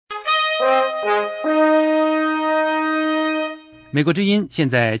美国之音现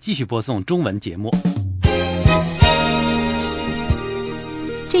在继续播送中文节目。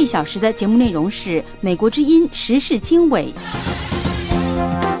这一小时的节目内容是美国之音时事经纬。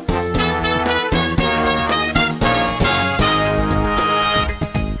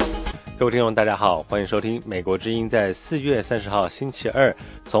各位听众大家好，欢迎收听美国之音在4月30号星期二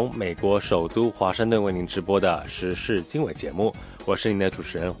从美国首都华盛顿为您直播的时事经纬节目，我是您的主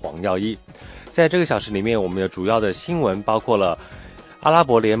持人黄耀一。在这个小时里面，我们的主要的新闻包括了阿拉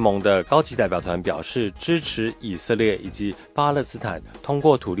伯联盟的高级代表团表示支持以色列以及巴勒斯坦通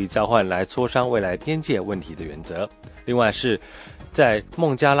过土地交换来磋商未来边界问题的原则。另外是在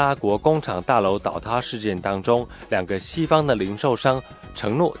孟加拉国工厂大楼倒塌事件当中，2个西方的零售商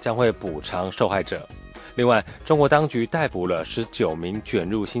承诺将会补偿受害者。另外，中国当局逮捕了19名卷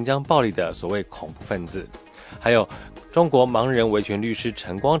入新疆暴力的所谓恐怖分子。还有中国盲人维权律师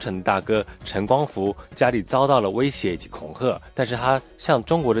陈光诚的大哥陈光福家里遭到了威胁以及恐吓，但是他向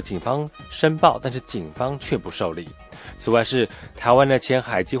中国的警方申报，但是警方却不受理。此外是台湾的前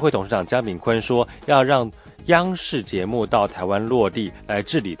海基会董事长江炳坤说要让央视节目到台湾落地来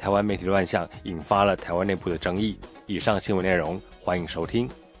治理台湾媒体乱象，引发了台湾内部的争议。以上新闻内容欢迎收听。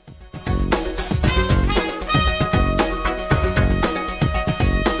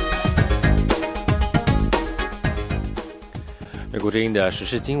美国之音的时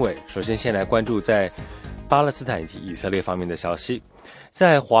事经纬，首先先来关注在巴勒斯坦以及以色列方面的消息。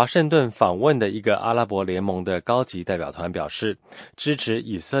在华盛顿访问的一个阿拉伯联盟的高级代表团表示，支持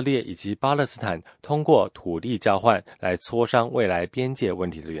以色列以及巴勒斯坦通过土地交换来磋商未来边界问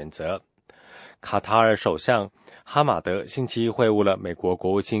题的原则。卡塔尔首相哈马德星期一会晤了美国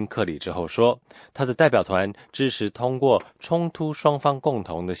国务卿克里之后说，他的代表团支持通过冲突双方共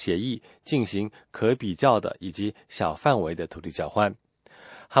同的协议进行可比较的以及小范围的土地交换。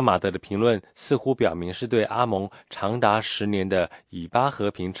哈马德的评论似乎表明是对阿盟长达10年的以巴和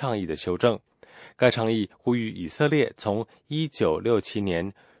平倡议的修正。该倡议呼吁以色列从1967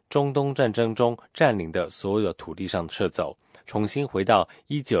年中东战争中占领的所有的土地上撤走，重新回到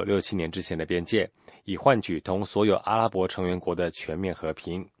1967年之前的边界，以换取同所有阿拉伯成员国的全面和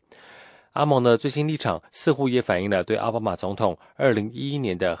平。阿盟的最新立场似乎也反映了对奥巴马总统2011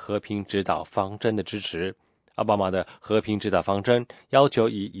年的和平指导方针的支持。奥巴马的和平指导方针要求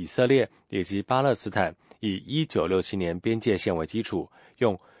以以色列以及巴勒斯坦以1967年边界线为基础，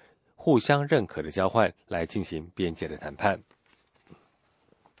用互相认可的交换来进行边界的谈判。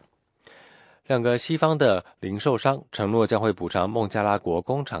2个西方的零售商承诺将会补偿孟加拉国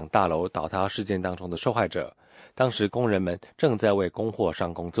工厂大楼倒塌事件当中的受害者，当时工人们正在为供货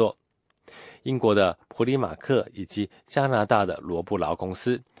商工作。英国的普里马克以及加拿大的罗布劳公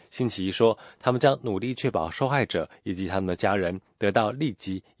司星期一说，他们将努力确保受害者以及他们的家人得到立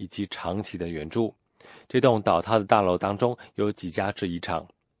即以及长期的援助。这栋倒塌的大楼当中有几家制衣厂。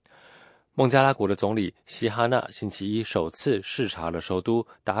孟加拉国的总理希哈纳星期一首次视察了首都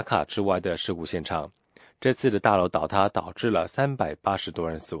达卡之外的事故现场。这次的大楼倒塌导致了380多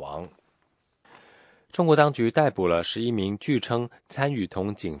人死亡。中国当局逮捕了11名据称参与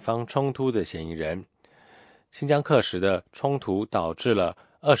同警方冲突的嫌疑人。新疆克什的冲突导致了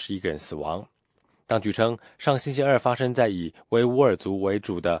21个人死亡。当局称，上星期二发生在以维吾尔族为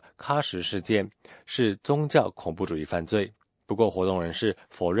主的喀什事件是宗教恐怖主义犯罪，不过活动人士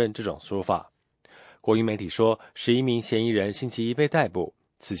否认这种说法。国营媒体说，11名嫌疑人星期一被逮捕，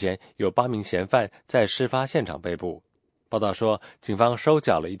此前有8名嫌犯在事发现场被捕。报道说，警方收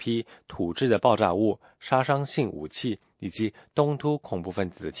缴了一批土制的爆炸物、杀伤性武器以及东突恐怖分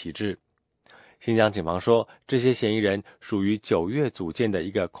子的旗帜。新疆警方说，这些嫌疑人属于9月组建的一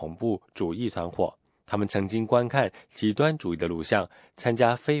个恐怖主义团伙，他们曾经观看极端主义的录像，参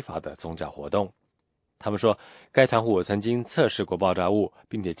加非法的宗教活动。他们说，该团伙曾经测试过爆炸物，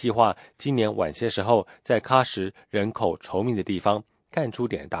并且计划今年晚些时候在喀什人口稠密的地方干出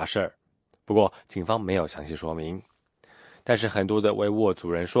点大事儿。不过警方没有详细说明。但是很多的维吾尔族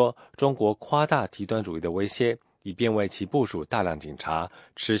人说，中国夸大极端主义的威胁，以便为其部署大量警察，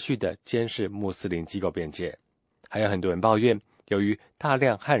持续的监视穆斯林机构边界。还有很多人抱怨，由于大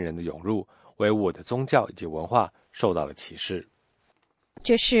量汉人的涌入，维吾尔的宗教以及文化受到了歧视。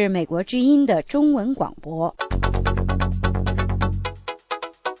这是美国之音的中文广播。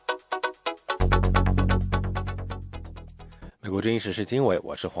美国之音时事经纬，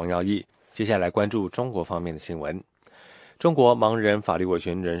我是黄耀义。接下来关注中国方面的新闻。中国盲人法律维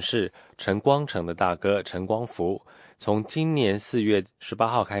权人士陈光诚的大哥陈光福，从今年4月18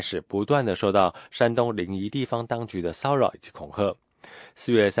号开始，不断的受到山东临沂地方当局的骚扰以及恐吓。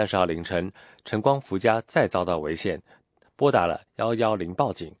4月30号凌晨，陈光福家再遭到危险，拨打了110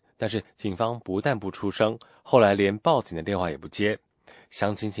报警，但是警方不但不出声，后来连报警的电话也不接。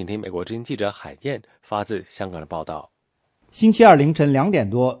详情请听美国之音记者海燕发自香港的报道。星期二凌晨2点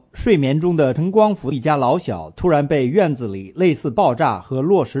多，睡眠中的陈光福一家老小突然被院子里类似爆炸和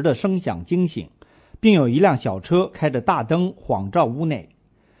落石的声响惊醒，并有一辆小车开着大灯晃照屋内。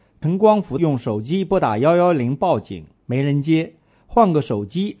陈光福用手机拨打110报警，没人接，换个手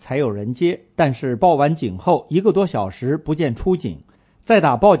机才有人接，但是报完警后1个多小时不见出警，再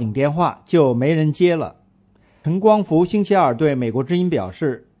打报警电话就没人接了。陈光福星期二对美国之音表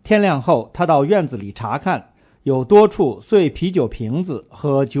示，天亮后他到院子里查看，有多处碎啤酒瓶子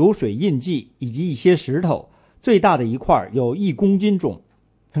和酒水印记以及一些石头，最大的一块有1公斤重。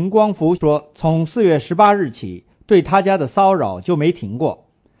陈光福说，从4月18日起对他家的骚扰就没停过。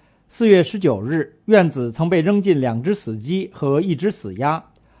4月19日，院子曾被扔进2只死鸡和1只死鸭。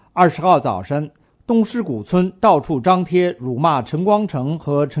20号早晨，东狮谷村到处张贴辱骂陈光诚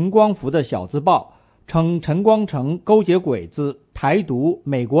和陈光福的小字报，称陈光诚勾结鬼子、台独、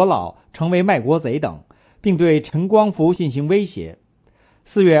美国佬，成为卖国贼等，并对陈光福进行威胁。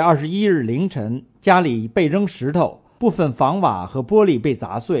4月21日凌晨，家里被扔石头，部分房瓦和玻璃被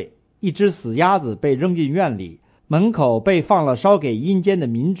砸碎，1只死鸭子被扔进院里，门口被放了烧给阴间的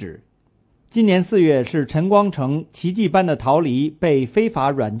冥纸。今年4月是陈光诚奇迹般的逃离被非法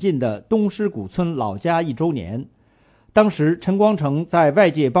软禁的东狮谷村老家1周年。当时陈光诚在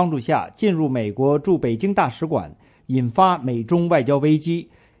外界帮助下进入美国驻北京大使馆，引发美中外交危机，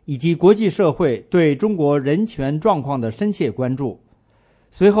以及国际社会对中国人权状况的深切关注。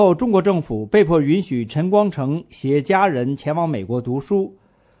随后中国政府被迫允许陈光诚携家人前往美国读书。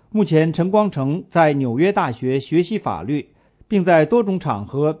目前陈光诚在纽约大学学习法律，并在多种场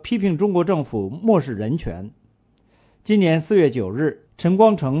合批评中国政府漠视人权。今年4月9日，陈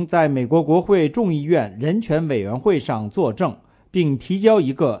光诚在美国国会众议院人权委员会上作证，并提交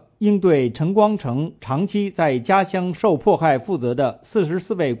一个应对陈光诚长期在家乡受迫害负责的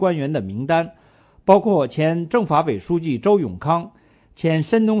44位官员的名单，包括前政法委书记周永康、前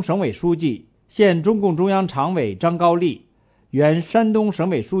山东省委书记、现中共中央常委张高丽、原山东省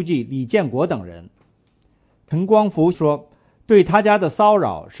委书记李建国等人。陈光福说，对他家的骚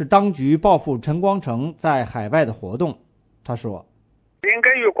扰是当局报复陈光诚在海外的活动。他说，应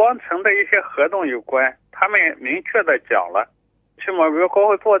该与光诚的一些活动有关，他们明确的讲了，去美国国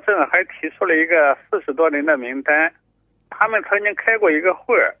会作证，还提出了一个40多人的名单。他们曾经开过一个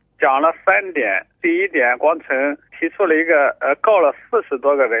会，讲了3点。第一点，光诚提出了一个告了40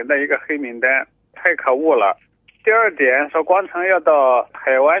多个人的一个黑名单，太可恶了。第二点说，光诚要到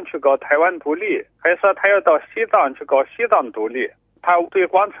台湾去搞台湾独立，还说他要到西藏去搞西藏独立。他对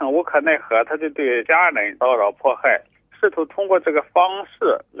光诚无可奈何，他就对家人骚扰迫害，试图通过这个方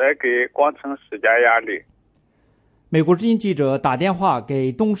式来给光诚施加压力。美国之音记者打电话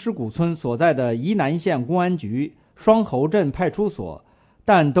给东狮谷村所在的宜南县公安局双侯镇派出所，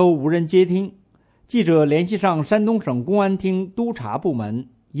但都无人接听。记者联系上山东省公安厅督察部门，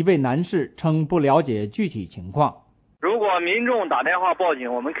一位男士称不了解具体情况。如果民众打电话报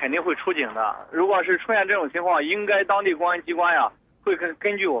警，我们肯定会出警的。如果是出现这种情况，应该当地公安机关会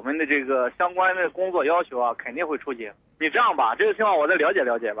根据我们的这个相关的工作要求肯定会出警。你这样吧，这个情况我再了解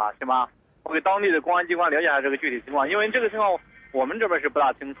了解吧，行吗？我给当地的公安机关了解一下这个具体情况，因为这个情况我们这边是不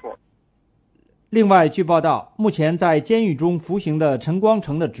大清楚。另外，据报道，目前在监狱中服刑的陈光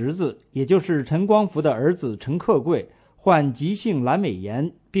诚的侄子，也就是陈光福的儿子陈克贵，患急性阑尾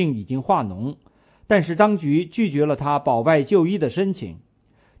炎，并已经化脓，但是当局拒绝了他保外就医的申请。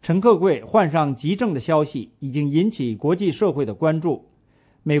陈克贵患上急症的消息已经引起国际社会的关注。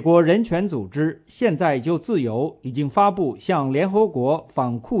美国人权组织现在就自由已经发布向联合国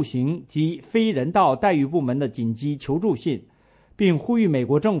反酷刑及非人道待遇部门的紧急求助信，并呼吁美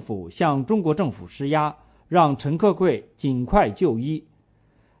国政府向中国政府施压，让陈克贵尽快就医。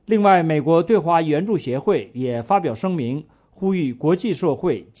另外，美国对华援助协会也发表声明，呼吁国际社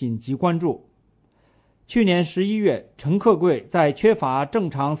会紧急关注。去年11月，陈克贵在缺乏正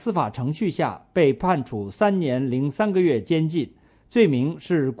常司法程序下被判处3年零3个月监禁，罪名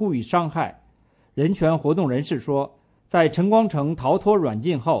是故意伤害。人权活动人士说，在陈光诚逃脱软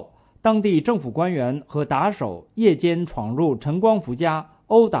禁后，当地政府官员和打手夜间闯入陈光福家，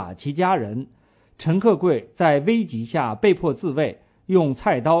殴打其家人。陈克贵在危急下被迫自卫，用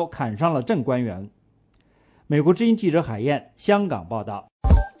菜刀砍伤了镇官员。美国之音记者海燕，香港报道。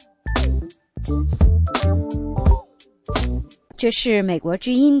这是美国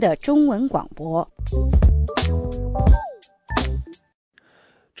之音的中文广播。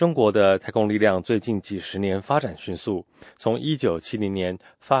中国的太空力量最近几十年发展迅速，从1970年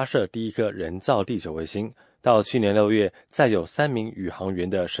发射第一颗人造地球卫星，到去年6月，再有3名宇航员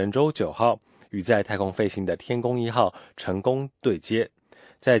的神舟9号与在太空飞行的天宫1号成功对接。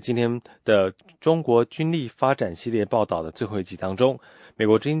在今天的中国军力发展系列报道的最后一集当中，美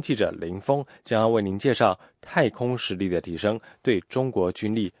国之音记者林峰将要为您介绍太空实力的提升对中国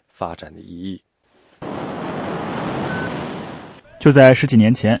军力发展的意义。就在10几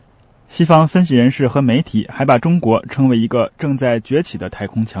年前，西方分析人士和媒体还把中国称为一个正在崛起的太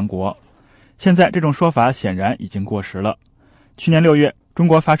空强国。现在这种说法显然已经过时了。去年6月，中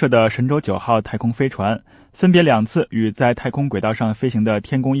国发射的神舟9号太空飞船分别2次与在太空轨道上飞行的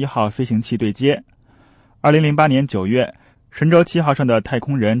天宫1号飞行器对接。2008年9月，神舟7号上的太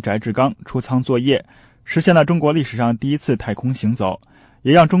空人翟志刚出舱作业，实现了中国历史上第一次太空行走，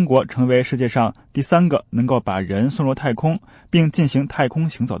也让中国成为世界上第3个能够把人送入太空并进行太空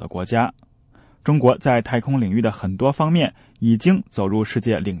行走的国家。中国在太空领域的很多方面已经走入世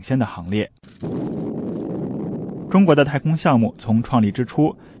界领先的行列。中国的太空项目从创立之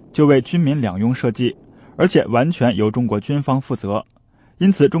初就为军民两用设计，而且完全由中国军方负责。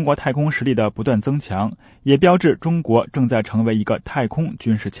因此，中国太空实力的不断增强，也标志中国正在成为一个太空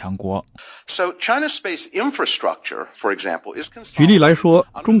军事强国。举例来说，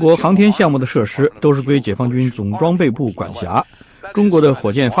中国航天项目的设施都是归解放军总装备部管辖。中国的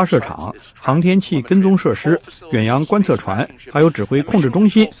火箭发射场、航天器跟踪设施、远洋观测船，还有指挥控制中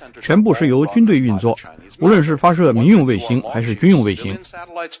心，全部是由军队运作，无论是发射民用卫星还是军用卫星。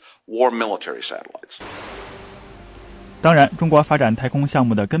当然，中国发展太空项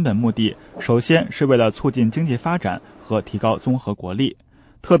目的根本目的，首先是为了促进经济发展和提高综合国力，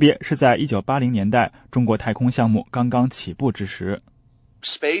特别是在1980年代中国太空项目刚刚起步之时。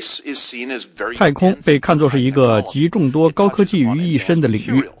太空被看作是一个集众多高科技于一身的领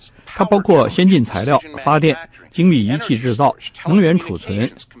域，它包括先进材料、发电、精密仪器制造、能源储存、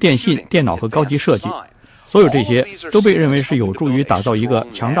电信、电脑和高级设计。所有这些都被认为是有助于打造一个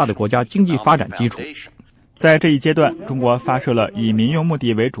强大的国家经济发展基础。在这一阶段，中国发射了以民用目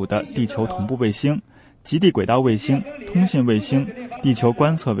的为主的地球同步卫星、极地轨道卫星、通信卫星、地球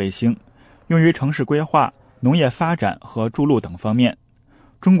观测卫星，用于城市规划、农业发展和筑路等方面。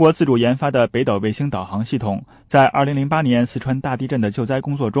中国自主研发的北斗卫星导航系统在2008年四川大地震的救灾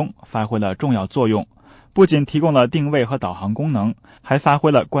工作中发挥了重要作用，不仅提供了定位和导航功能，还发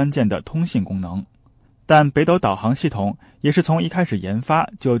挥了关键的通信功能。但北斗导航系统也是从一开始研发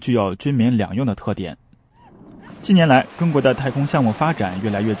就具有军民两用的特点。近年来，中国的太空项目发展越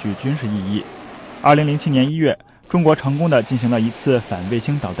来越具军事意义。2007年1月，中国成功地进行了一次反卫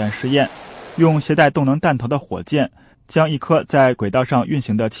星导弹试验，用携带动能弹头的火箭将一颗在轨道上运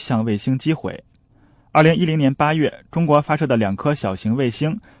行的气象卫星击毁。2010年8月，中国发射的2颗小型卫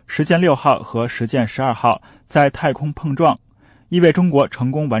星实践6号和实践12号在太空碰撞，意味中国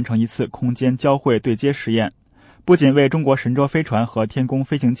成功完成一次空间交会对接实验，不仅为中国神舟飞船和天宫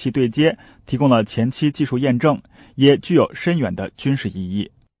飞行器对接提供了前期技术验证，也具有深远的军事意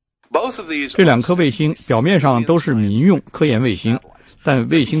义。这2颗卫星表面上都是民用科研卫星，但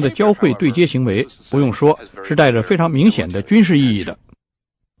卫星的交会对接行为，不用说，是带着非常明显的军事意义的。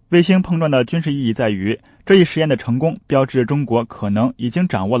卫星碰撞的军事意义在于，这一实验的成功标志中国可能已经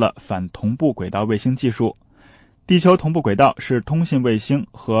掌握了反同步轨道卫星技术。地球同步轨道是通信卫星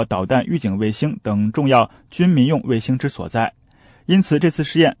和导弹预警卫星等重要军民用卫星之所在，因此这次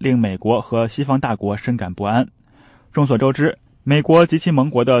试验令美国和西方大国深感不安。众所周知，美国及其盟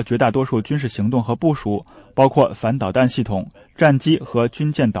国的绝大多数军事行动和部署，包括反导弹系统、战机和军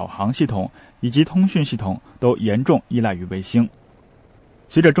舰导航系统以及通讯系统，都严重依赖于卫星。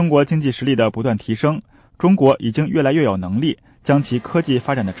随着中国经济实力的不断提升，中国已经越来越有能力将其科技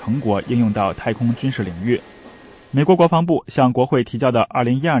发展的成果应用到太空军事领域。美国国防部向国会提交的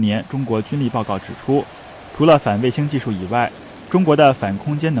2012年中国军力报告指出，除了反卫星技术以外，中国的反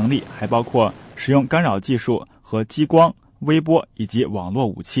空间能力还包括使用干扰技术和激光、微波以及网络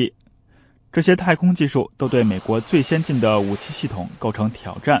武器。这些太空技术都对美国最先进的武器系统构成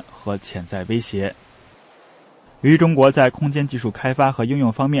挑战和潜在威胁。由于中国在空间技术开发和应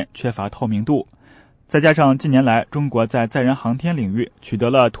用方面缺乏透明度，再加上近年来中国在载人航天领域取得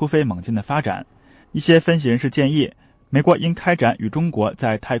了突飞猛进的发展，一些分析人士建议，美国应开展与中国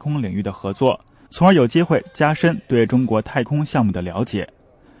在太空领域的合作，从而有机会加深对中国太空项目的了解。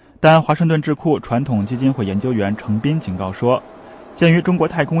但华盛顿智库传统基金会研究员程斌警告说，鉴于中国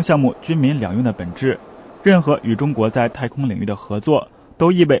太空项目军民两用的本质，任何与中国在太空领域的合作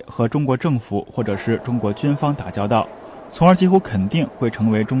都意味和中国政府或者是中国军方打交道，从而几乎肯定会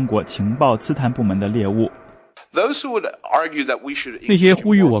成为中国情报刺探部门的猎物。那些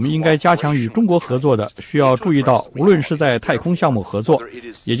呼吁我们应该加强与中国合作的，需要注意到，无论是在太空项目合作，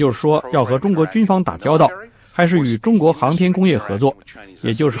也就是说要和中国军方打交道，还是与中国航天工业合作，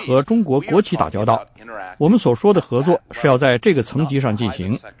也就是和中国国企打交道。我们所说的合作是要在这个层级上进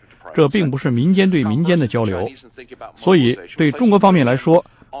行，这并不是民间对民间的交流。所以对中国方面来说，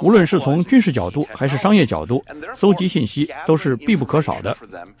无论是从军事角度还是商业角度，搜集信息都是必不可少的。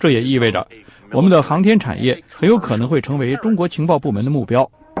这也意味着我们的航天产业很有可能会成为中国情报部门的目标。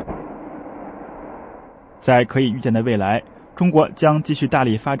在可以预见的未来，中国将继续大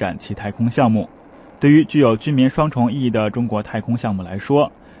力发展其太空项目。对于具有军民双重意义的中国太空项目来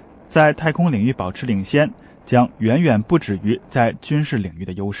说，在太空领域保持领先将远远不止于在军事领域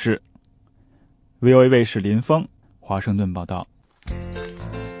的优势。VOA 卫视林峰华盛顿报道。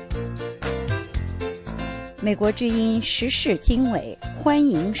美国之音时事经纬，欢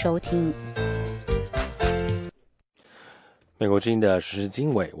迎收听。美国之音的时事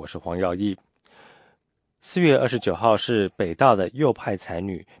经纬，我是黄耀义。4月29号是北大的右派才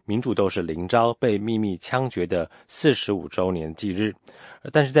女民主斗士林昭被秘密枪决的45周年忌日。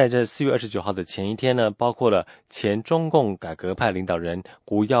但是在这4月29号的前一天呢，包括了前中共改革派领导人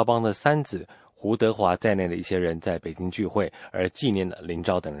胡耀邦的三子胡德华在内的一些人在北京聚会，而纪念了林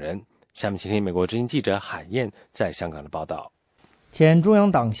昭等人。下面请听美国之音记者海燕在香港的报道。前中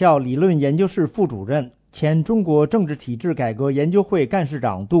央党校理论研究室副主任、前中国政治体制改革研究会干事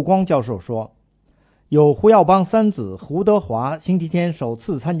长杜光教授说，有胡耀邦三子胡德华星期天首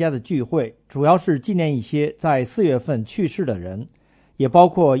次参加的聚会，主要是纪念一些在4月份去世的人，也包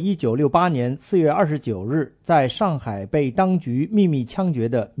括1968年4月29日在上海被当局秘密枪决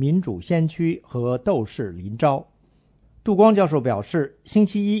的民主先驱和斗士林昭。杜光教授表示，星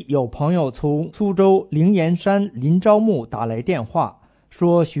期一有朋友从苏州灵岩山林昭墓打来电话，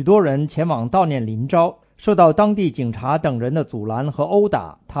说许多人前往悼念林昭，受到当地警察等人的阻拦和殴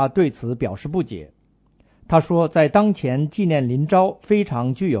打，他对此表示不解。他说，在当前纪念林昭非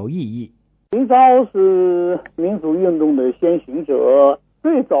常具有意义。林昭是民主运动的先行者，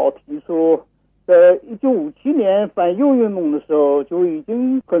最早提出在1957年反右运动的时候就已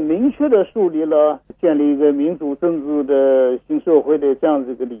经很明确地树立了建立一个民主政治的新社会的这样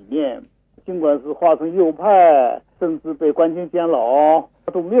子一个理念。尽管是化成右派，甚至被关进监牢，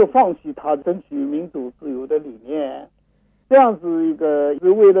他都没有放弃他争取民主自由的理念。这样子一个是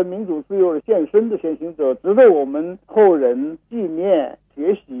为了民主自由而献身的先行者，值得我们后人纪念、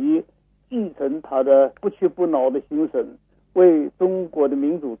学习、继承他的不屈不挠的精神，为中国的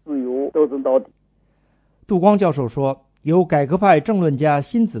民主自由斗争到底。杜光教授说，由改革派政论家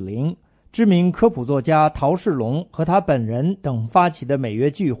辛子霖、知名科普作家陶世龙和他本人等发起的每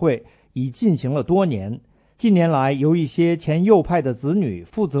月聚会已进行了多年，近年来由一些前右派的子女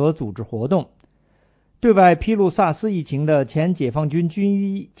负责组织活动。对外披露萨斯疫情的前解放军军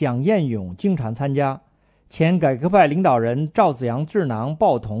医蒋彦勇经常参加，前改革派领导人赵子阳智囊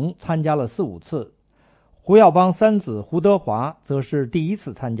鲍同参加了4-5次，胡耀邦三子胡德华则是第一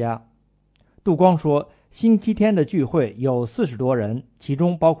次参加。杜光说，星期天的聚会有40多人，其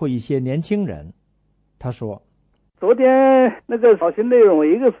中包括一些年轻人。他说，昨天那个讨论内容，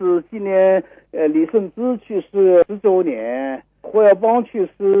一个是纪念李慎之去世10周年，胡耀邦去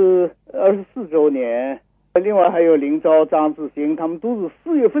世24周年，另外还有林昭、张志新，他们都是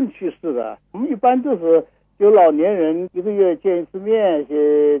4月份去世的。我们一般都是有老年人1个月见一次面，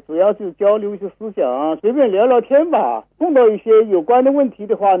主要就是交流一些思想，随便聊聊天吧。碰到一些有关的问题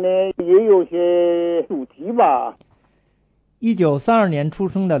的话呢，也有些主题吧。1932年出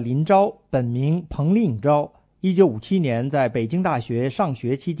生的林昭，本名彭令昭，1957年在北京大学上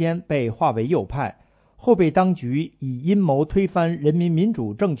学期间被划为右派，后被当局以阴谋推翻人民民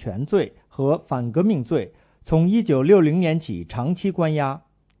主政权罪和反革命罪，从1960年起长期关押。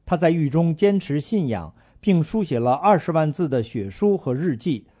他在狱中坚持信仰，并书写了20万字的血书和日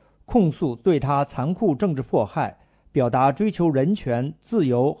记，控诉对他残酷政治迫害，表达追求人权、自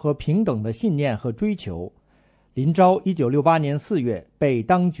由和平等的信念和追求。林昭1968年4月被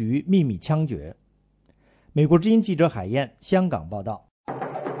当局秘密枪决。美国之音记者海燕，香港报道。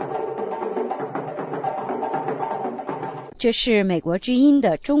这是美国之音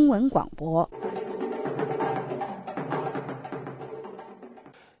的中文广播。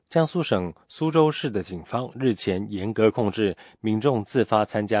江苏省苏州市的警方日前严格控制民众自发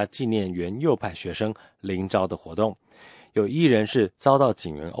参加纪念原右派学生林昭的活动，有1人是遭到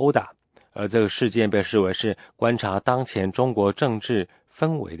警员殴打，而这个事件被视为是观察当前中国政治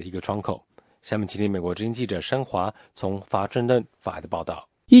氛围的一个窗口。下面请听美国之音记者申华从华盛顿发来的报道。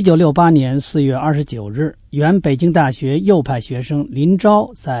1968年4月29日，原北京大学右派学生林昭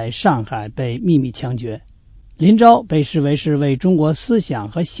在上海被秘密枪决。林昭被视为是为中国思想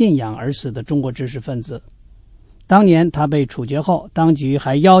和信仰而死的中国知识分子。当年他被处决后，当局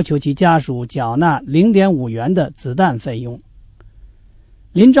还要求其家属缴纳 0.5 元的子弹费用。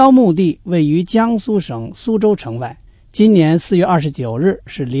林昭墓地位于江苏省苏州城外，今年4月29日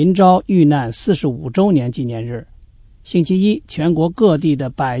是林昭遇难45周年纪念日。星期一，全国各地的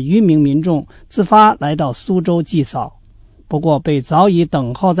100余名民众自发来到苏州祭扫，不过被早已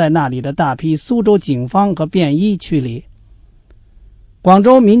等候在那里的大批苏州警方和便衣驱离。广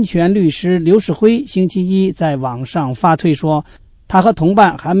州民权律师刘世辉星期一在网上发推说，他和同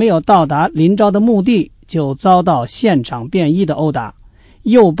伴还没有到达林昭的墓地，就遭到现场便衣的殴打，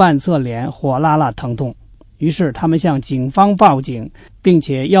右半侧脸火辣辣疼痛。于是他们向警方报警，并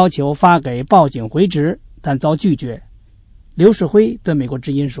且要求发给报警回执，但遭拒绝。刘世辉对美国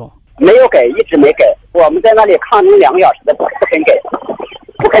之音说：“没有给，一直没给。我们在那里抗争2个小时的，不肯给。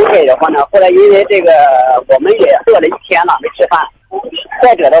不肯给的话呢，后来因为这个我们也饿了1天了，没吃饭。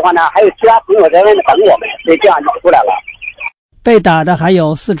再者的话呢，还有其他朋友在外面等我们，所以这样就出来了。”被打的还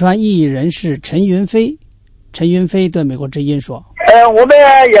有四川异议人士陈云飞。陈云飞对美国之音说：“我们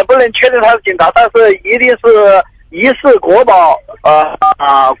也不能确定他是警察，但是一定是疑似国保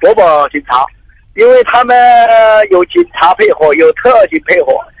国保警察，因为他们有警察配合，有特警配合，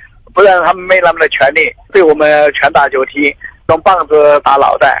不然他们没那么的权利，对我们拳打脚踢，用棒子打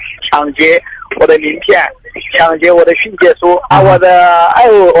脑袋，抢劫我的名片，抢劫我的训诫书，把我的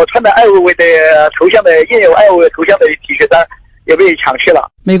我穿的艾薇薇的头像的印有艾薇薇头像的 T 恤衫也被抢去了。”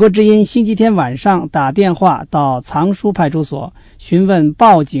美国之音星期天晚上打电话到藏书派出所询问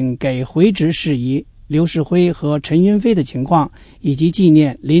报警给回执事宜、刘世辉和陈云飞的情况以及纪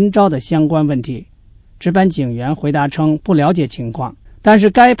念林昭的相关问题。值班警员回答称不了解情况，但是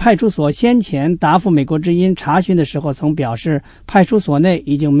该派出所先前答复美国之音查询的时候曾表示，派出所内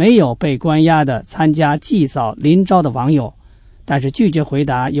已经没有被关押的参加祭扫林昭的网友，但是拒绝回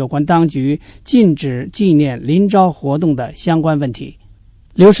答有关当局禁止纪念林昭活动的相关问题。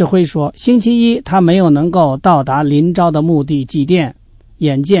刘世辉说，星期一他没有能够到达林昭的墓地祭奠，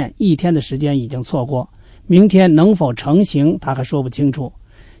眼见1天的时间已经错过，明天能否成行他还说不清楚。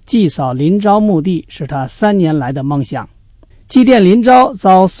祭扫林昭墓地是他3年来的梦想。祭奠林昭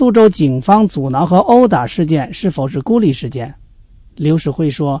遭苏州警方阻挠和殴打事件是否是孤立事件？刘世辉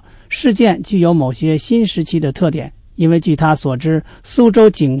说，事件具有某些新时期的特点，因为据他所知，苏州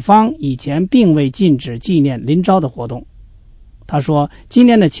警方以前并未禁止纪念林昭的活动。他说，今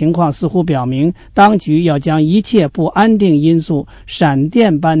年的情况似乎表明，当局要将一切不安定因素闪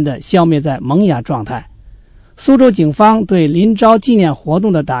电般地消灭在萌芽状态。苏州警方对林昭纪念活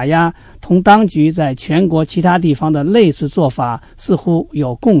动的打压，同当局在全国其他地方的类似做法似乎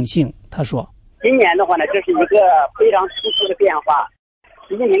有共性。他说，今年的话呢，这是一个非常突出的变化。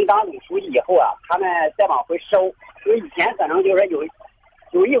习近平当主席以后啊，他们再往回收，因为以前可能就是有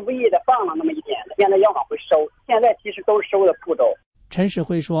意无意的放了那么一点，现在要往回收，现在其实都是收的步骤。陈世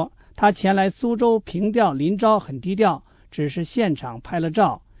辉说，他前来苏州凭吊林昭很低调，只是现场拍了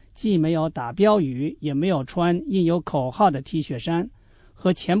照，既没有打标语，也没有穿印有口号的 T 恤衫，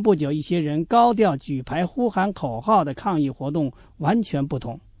和前不久一些人高调举牌呼喊口号的抗议活动完全不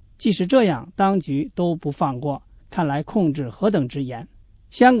同。即使这样，当局都不放过，看来控制何等之严。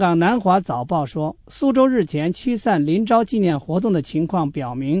香港南华早报说，苏州日前驱散林昭纪念活动的情况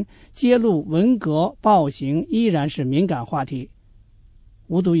表明，揭露文革暴行依然是敏感话题。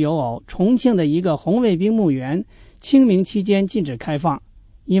无独有偶，重庆的一个红卫兵墓园清明期间禁止开放，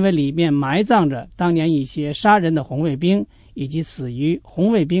因为里面埋葬着当年一些杀人的红卫兵以及死于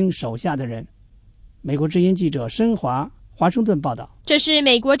红卫兵手下的人。美国之音记者申华华盛顿报道。这是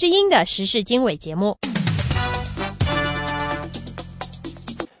美国之音的时事经纬节目。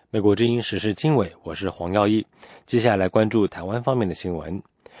美国之音时事经纬，我是黄耀义。接下来关注台湾方面的新闻。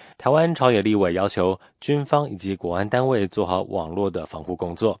台湾朝野立委要求军方以及国安单位做好网络的防护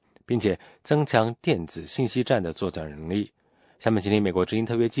工作，并且增强电子信息战的作战能力。下面请听美国之音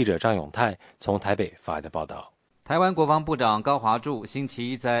特约记者张永泰从台北发来的报道。台湾国防部长高华柱星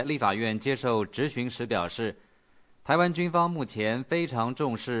期一在立法院接受质询时表示，台湾军方目前非常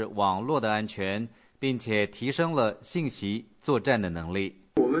重视网络的安全，并且提升了信息作战的能力。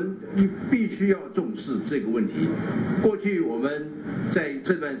我们必须要重视这个问题。过去我们在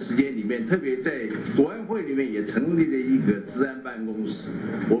这段时间里面，特别在国安会里面也成立了一个治安办公室，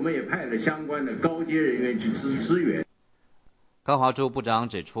我们也派了相关的高阶人员去支援。高华柱部长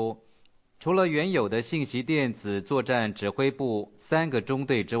指出，除了原有的信息电子作战指挥部3个中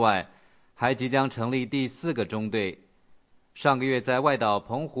队之外，还即将成立第4个中队。上个月在外岛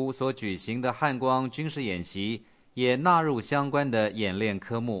澎湖所举行的汉光军事演习也纳入相关的演练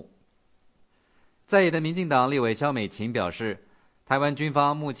科目。在野的民进党立委萧美琴表示，台湾军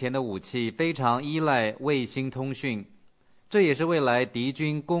方目前的武器非常依赖卫星通讯，这也是未来敌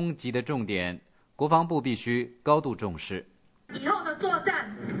军攻击的重点，国防部必须高度重视。以后的作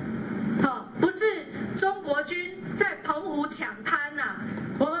战，不是中国军在澎湖抢滩啊，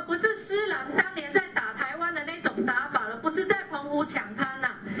我们不是施琅当年在打台湾的那种打法了，不是在澎湖抢滩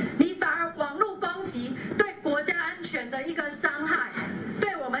啊，你反而网络攻击对国家安全的一个伤害，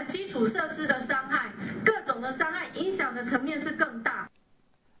对我们基础设施的伤害，各种的伤害影响的层面是更大。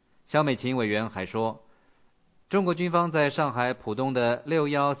萧美琴委员还说，中国军方在上海浦东的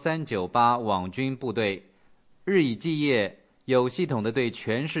61398网军部队日以继夜有系统地对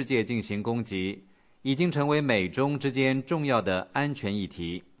全世界进行攻击，已经成为美中之间重要的安全议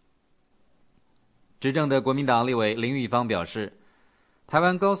题。执政的国民党立委林玉芳表示，台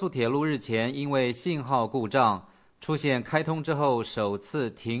湾高速铁路日前因为信号故障出现开通之后首次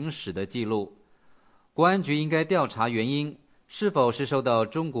停驶的记录，国安局应该调查原因，是否是受到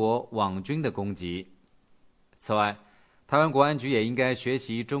中国网军的攻击。此外，台湾国安局也应该学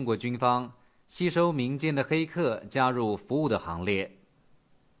习中国军方，吸收民间的黑客，加入服务的行列。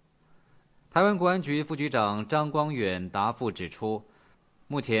台湾国安局副局长张光远答复指出，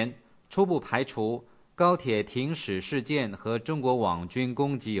目前初步排除高铁停驶事件和中国网军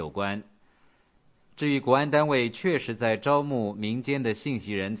攻击有关。至于国安单位确实在招募民间的信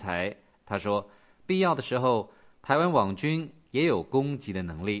息人才，他说，必要的时候，台湾网军也有攻击的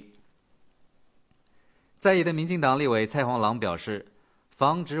能力。在野的民进党立委蔡黄朗表示，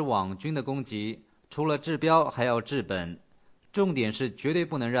防止网军的攻击，除了治标还要治本，重点是绝对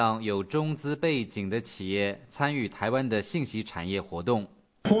不能让有中资背景的企业参与台湾的信息产业活动。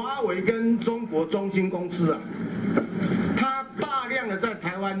华为跟中国中兴公司啊，它大量的在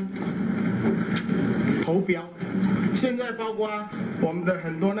台湾投标，现在包括我们的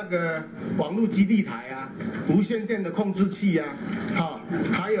很多那个网络基地台啊、无线电的控制器啊，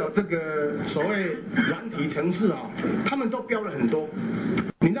还有这个所谓软体程式啊，他们都标了很多。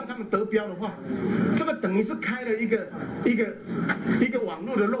你让他们得标的话，这个等于是开了一个网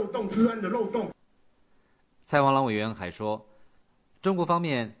络的漏洞、治安的漏洞。蔡黄朗委员还说，中国方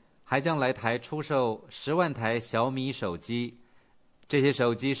面还将来台出售10万台小米手机，这些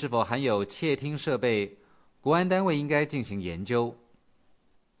手机是否含有窃听设备，国安单位应该进行研究。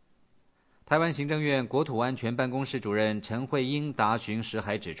台湾行政院国土安全办公室主任陈慧英答询时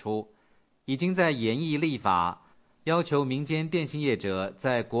还指出，已经在研议立法，要求民间电信业者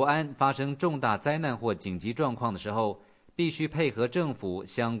在国安发生重大灾难或紧急状况的时候，必须配合政府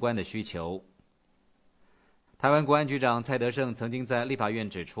相关的需求。台湾国安局长蔡德胜曾经在立法院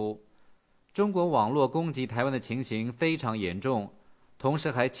指出，中国网络攻击台湾的情形非常严重，同时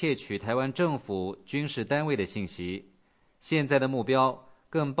还窃取台湾政府军事单位的信息，现在的目标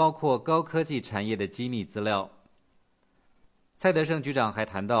更包括高科技产业的机密资料。蔡德胜局长还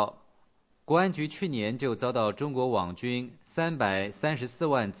谈到，国安局去年就遭到中国网军334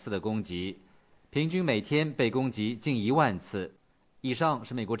万次的攻击，平均每天被攻击近1万次。以上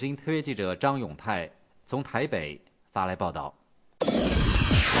是美国之音特约记者张永泰从台北发来报道。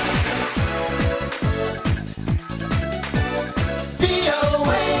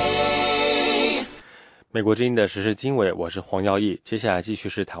美国之音的时事经纬，我是黄耀义。接下来继续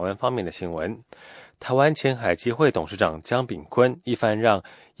是台湾方面的新闻。台湾前海基会董事长江炳坤一番让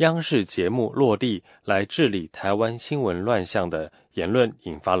央视节目落地来治理台湾新闻乱象的言论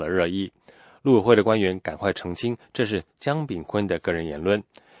引发了热议。陆委会的官员赶快澄清，这是江炳坤的个人言论。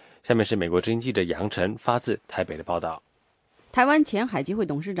下面是美国之音记者杨晨发自台北的报道。台湾前海基会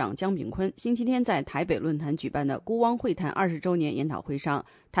董事长江炳坤星期天在台北论坛举办的孤汪会谈20周年研讨会上，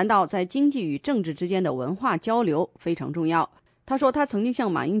谈到在经济与政治之间的文化交流非常重要。他说，他曾经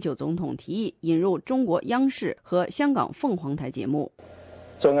向马英九总统提议引入中国央视和香港凤凰台节目。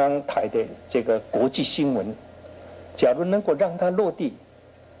中央台的这个国际新闻，假如能够让它落地，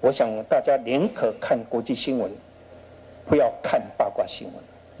我想大家宁可看国际新闻，不要看八卦新闻。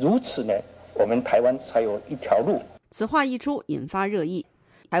如此呢，我们台湾才有一条路。此话一出，引发热议。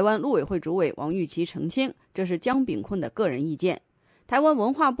台湾陆委会主委王玉琦澄清，这是江炳坤的个人意见。台湾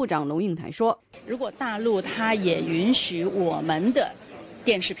文化部长龙应台说，如果大陆他也允许我们的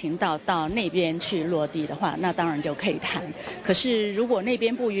电视频道到那边去落地的话，那当然就可以谈。可是如果那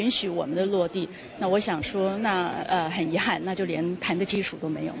边不允许我们的落地，那我想说，那很遗憾，那就连谈的基础都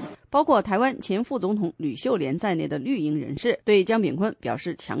没有了。包括台湾前副总统吕秀莲在内的绿营人士对江炳坤表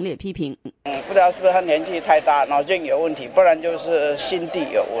示强烈批评。不知道是不是他年纪太大，脑筋有问题，不然就是心地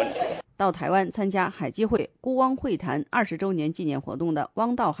有问题。到台湾参加海基会孤汪会谈20周年纪念活动的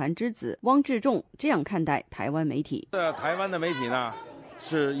汪道涵之子汪志仲这样看待台湾媒体。台湾的媒体呢，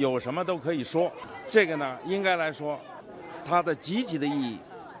是有什么都可以说，这个呢，应该来说它的积极的意义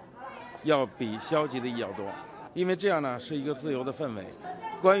要比消极的意义要多，因为这样呢是一个自由的氛围。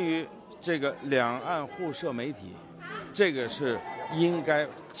关于这个两岸互设媒体，这个是应该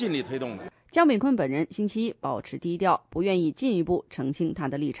尽力推动的。江炳坤本人星期一保持低调，不愿意进一步澄清他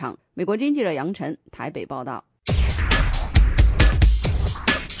的立场。美国之音记者杨晨台北报道。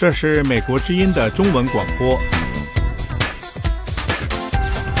这是美国之音的中文广播。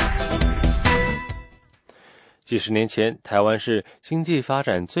几十年前，台湾是经济发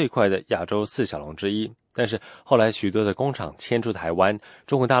展最快的亚洲四小龙之一，但是后来许多的工厂迁出台湾，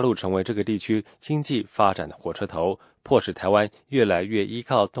中国大陆成为这个地区经济发展的火车头，迫使台湾越来越依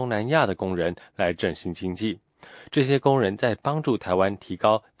靠东南亚的工人来振兴经济。这些工人在帮助台湾提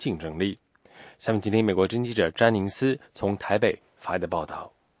高竞争力。下面请听美国经济记者詹宁斯从台北发来的报道。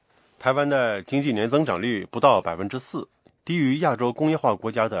台湾的经济年增长率不到 4%， 低于亚洲工业化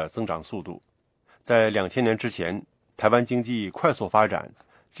国家的增长速度。在2000年之前，台湾经济快速发展，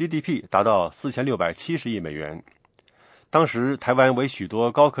 GDP 达到4670亿美元。当时台湾为许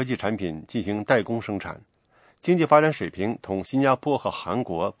多高科技产品进行代工生产，经济发展水平同新加坡和韩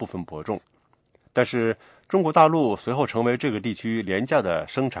国不分伯仲。但是中国大陆随后成为这个地区廉价的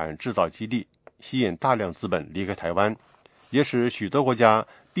生产制造基地，吸引大量资本离开台湾，也使许多国家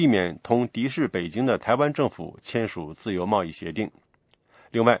避免同敌视北京的台湾政府签署自由贸易协定。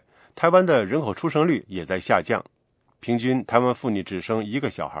另外，台湾的人口出生率也在下降，平均台湾妇女只生1个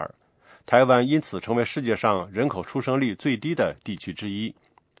小孩，台湾因此成为世界上人口出生率最低的地区之一。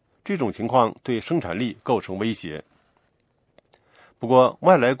这种情况对生产力构成威胁。不过，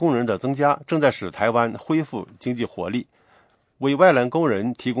外来工人的增加正在使台湾恢复经济活力。为外来工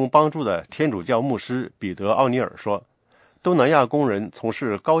人提供帮助的天主教牧师彼得·奥尼尔说，东南亚工人从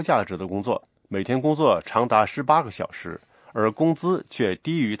事高价值的工作，每天工作长达18个小时，而工资却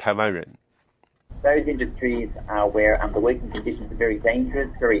低于台湾人。Those industries where the working conditions are very dangerous,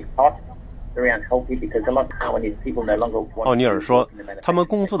 very hot, very unhealthy, because a lot of Taiwanese people no longer want. 奥尼尔说，他们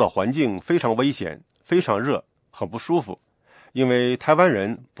工作的环境非常危险，非常热，很不舒服，因为台湾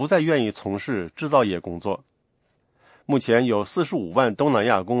人不再愿意从事制造业工作。目前有45万东南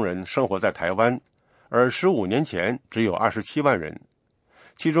亚工人生活在台湾，而15年前只有27万人，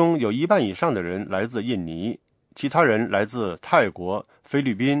其中有1半以上的人来自印尼，其他人来自泰国、菲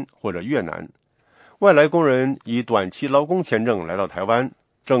律宾或者越南。外来工人以短期劳工签证来到台湾，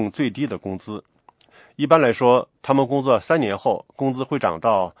挣最低的工资。一般来说，他们工作3年后，工资会涨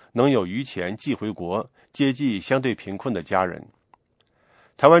到能有余钱寄回国，接济相对贫困的家人。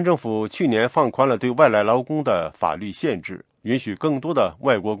台湾政府去年放宽了对外来劳工的法律限制，允许更多的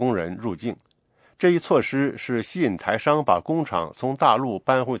外国工人入境。这一措施是吸引台商把工厂从大陆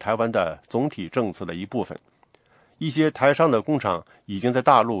搬回台湾的总体政策的一部分。一些台商的工厂已经在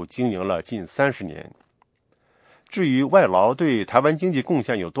大陆经营了近30年。至于外劳对台湾经济贡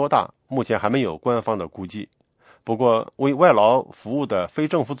献有多大，目前还没有官方的估计。不过，为外劳服务的非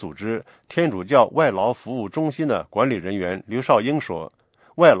政府组织天主教外劳服务中心的管理人员刘少英说，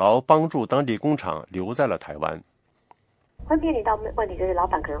外劳帮助当地工厂留在了台湾。会面临到问题就是老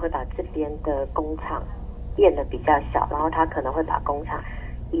板可能会把这边的工厂变得比较小，然后他可能会把工厂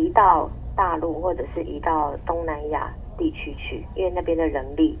移到大陆或者是移到东南亚地区去，因为那边的人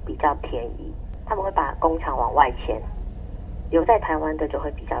力比较便宜，他们会把工厂往外迁，留在台湾的就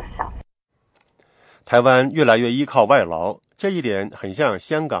会比较少。台湾越来越依靠外劳，这一点很像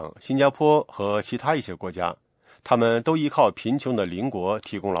香港、新加坡和其他一些国家，他们都依靠贫穷的邻国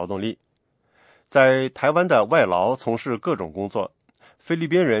提供劳动力。在台湾的外劳从事各种工作，菲律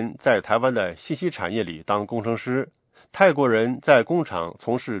宾人在台湾的信息产业里当工程师，泰国人在工厂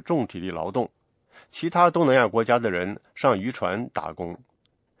从事重体力劳动，其他东南亚国家的人上渔船打工。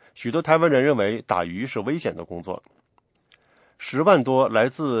许多台湾人认为打鱼是危险的工作。10万多来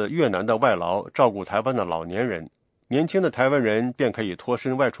自越南的外劳照顾台湾的老年人，年轻的台湾人便可以脱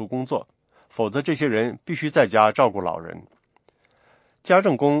身外出工作，否则这些人必须在家照顾老人。家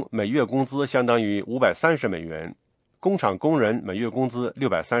政工每月工资相当于530美元，工厂工人每月工资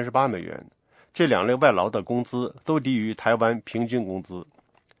638美元，这2类外劳的工资都低于台湾平均工资。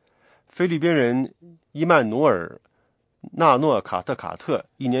菲律宾人伊曼努尔·纳诺卡特卡特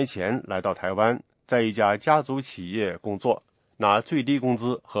1年前来到台湾，在一家家族企业工作，拿最低工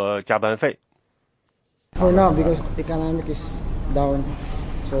资和加班费。For now, because the economic is down,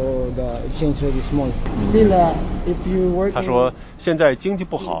 so the exchange rate is small. Still, if you work. 他说，现在经济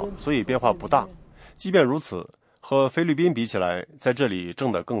不好，所以变化不大。即便如此，和菲律宾比起来，在这里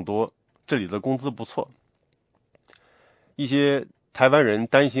挣得更多，这里的工资不错。一些台湾人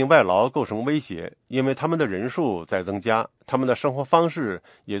担心外劳构成威胁，因为他们的人数在增加，他们的生活方式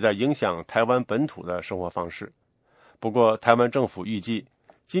也在影响台湾本土的生活方式。不过台湾政府预计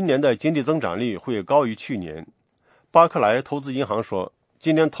今年的经济增长率会高于去年。巴克莱投资银行说，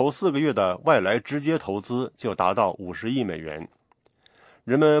今年头4个月的外来直接投资就达到50亿美元。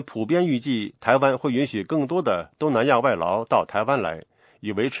人们普遍预计台湾会允许更多的东南亚外劳到台湾来，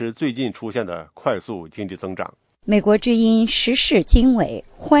以维持最近出现的快速经济增长。美国之音时事经纬，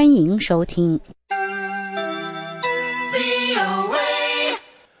欢迎收听。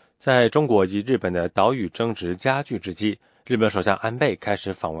在中国及日本的岛屿争执加剧之际，日本首相安倍开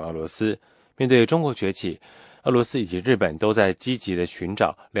始访问俄罗斯。面对中国崛起，俄罗斯以及日本都在积极地寻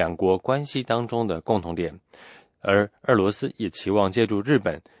找两国关系当中的共同点，而俄罗斯也期望借助日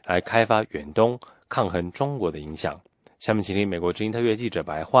本来开发远东，抗衡中国的影响。下面请听美国之音特约记者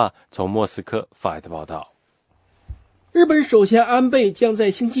白桦从莫斯科发来的报道。日本首相安倍将在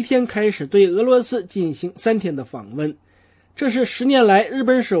星期天开始对俄罗斯进行3天的访问，这是10年来日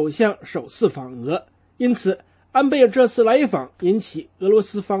本首相首次访俄，因此安倍这次来访引起俄罗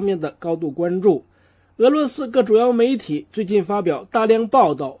斯方面的高度关注。俄罗斯各主要媒体最近发表大量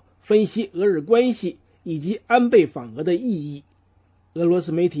报道，分析俄日关系以及安倍访俄的意义。俄罗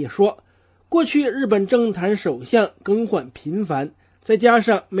斯媒体说，过去日本政坛首相更换频繁，再加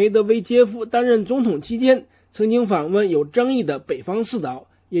上梅德韦杰夫担任总统期间曾经访问有争议的北方四岛，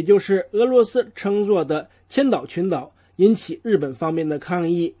也就是俄罗斯称作的千岛群岛，引起日本方面的抗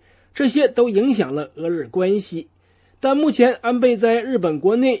议，这些都影响了俄日关系。但目前安倍在日本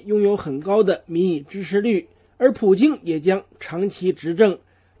国内拥有很高的民意支持率，而普京也将长期执政，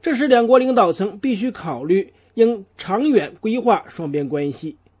这时两国领导层必须考虑应长远规划双边关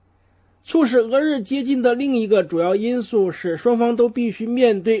系。促使俄日接近的另一个主要因素是双方都必须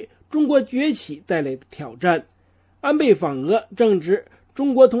面对中国崛起带来的挑战。安倍访俄正值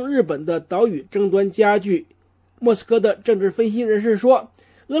中国同日本的岛屿争端加剧。莫斯科的政治分析人士说，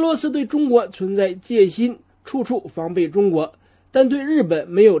俄罗斯对中国存在戒心，处处防备中国，但对日本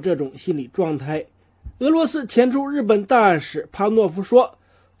没有这种心理状态。俄罗斯前驻日本大使帕诺夫说，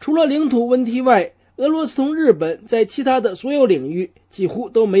除了领土问题外，俄罗斯同日本在其他的所有领域几乎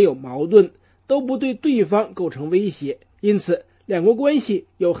都没有矛盾，都不对对方构成威胁，因此两国关系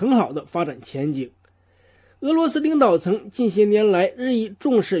有很好的发展前景。俄罗斯领导层近些年来日益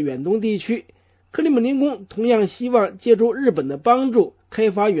重视远东地区，克里姆林宫同样希望借助日本的帮助开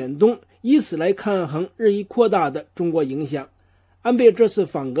发远东，以此来抗衡日益扩大的中国影响。安倍这次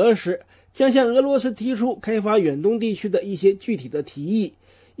访俄时将向俄罗斯提出开发远东地区的一些具体的提议，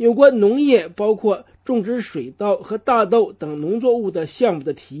有关农业包括种植水稻和大豆等农作物的项目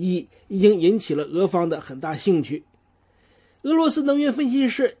的提议已经引起了俄方的很大兴趣。俄罗斯能源分析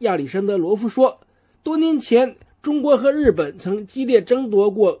师亚历山德罗夫说，多年前中国和日本曾激烈争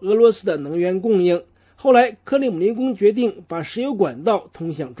夺过俄罗斯的能源供应，后来克里姆林宫决定把石油管道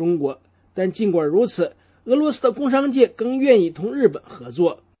通向中国，但尽管如此，俄罗斯的工商界更愿意同日本合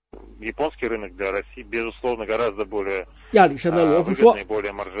作。亚历山德罗夫说，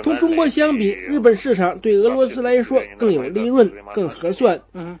同中国相比，日本市场对俄罗斯来说更有利润，更合算。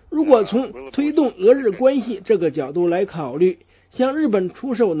如果从推动俄日关系这个角度来考虑，向日本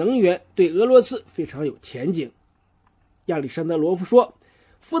出售能源对俄罗斯非常有前景。亚历山德罗夫说，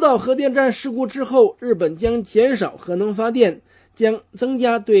福岛核电站事故之后，日本将减少核能发电，将增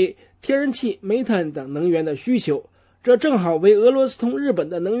加对天然气、煤炭等能源的需求，这正好为俄罗斯同日本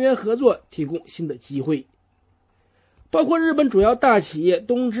的能源合作提供新的机会。包括日本主要大企业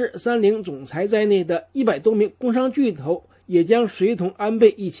东芝、三菱总裁在内的100多名工商巨头也将随同安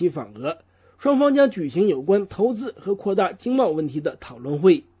倍一起访俄，双方将举行有关投资和扩大经贸问题的讨论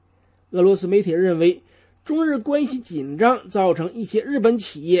会。俄罗斯媒体认为，中日关系紧张造成一些日本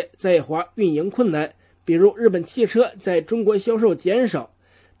企业在华运营困难，比如日本汽车在中国销售减少，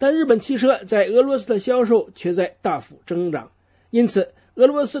但日本汽车在俄罗斯的销售却在大幅增长，因此俄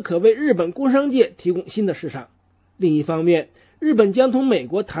罗斯可为日本工商界提供新的市场。另一方面，日本将同美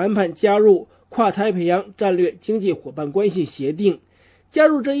国谈判加入跨太平洋战略经济伙伴关系协定，加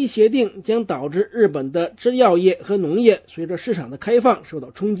入这一协定将导致日本的制药业和农业随着市场的开放受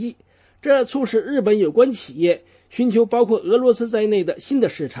到冲击，这促使日本有关企业寻求包括俄罗斯在内的新的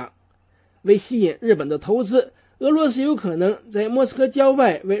市场。为吸引日本的投资，俄罗斯有可能在莫斯科郊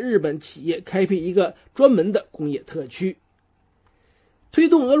外为日本企业开辟一个专门的工业特区。推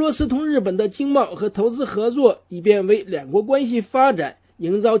动俄罗斯同日本的经贸和投资合作，以便为两国关系发展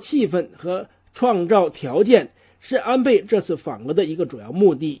营造气氛和创造条件，是安倍这次访俄的一个主要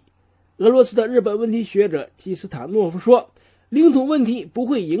目的。俄罗斯的日本问题学者基斯塔诺夫说，领土问题不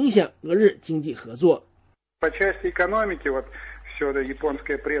会影响俄日经济合作。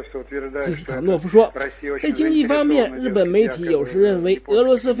基斯坦诺夫说，在经济方面，日本媒体有时认为俄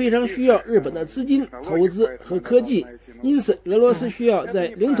罗斯非常需要日本的资金、投资和科技，因此俄罗斯需要在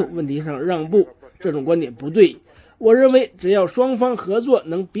领土问题上让步。这种观点不对。我认为只要双方合作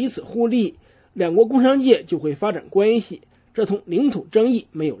能彼此互利，两国工商界就会发展关系，这同领土争议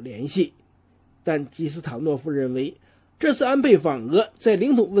没有联系。但基斯坦诺夫认为，这次安倍访俄在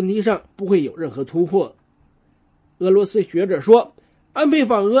领土问题上不会有任何突破。俄罗斯学者说，安倍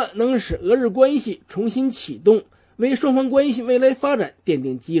访俄能使俄日关系重新启动，为双方关系未来发展奠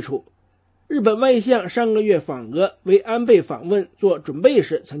定基础。日本外相上个月访俄，为安倍访问做准备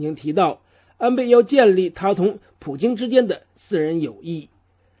时曾经提到，安倍要建立他同普京之间的私人友谊。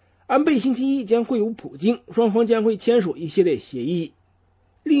安倍星期一将会晤普京，双方将会签署一系列协议。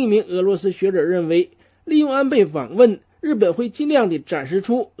另一名俄罗斯学者认为，利用安倍访问，日本会尽量地展示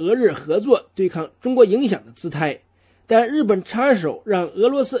出俄日合作对抗中国影响的姿态，但日本插手让俄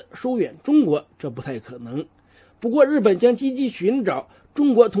罗斯疏远中国，这不太可能。不过日本将积极寻找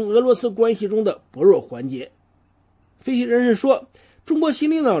中国同俄罗斯关系中的薄弱环节。分析人士说，中国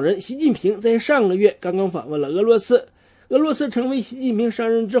新领导人习近平在上个月刚刚访问了俄罗斯，俄罗斯成为习近平上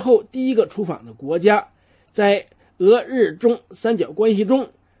任之后第一个出访的国家。在俄日中三角关系中，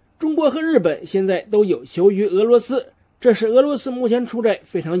中国和日本现在都有求于俄罗斯，这使俄罗斯目前处在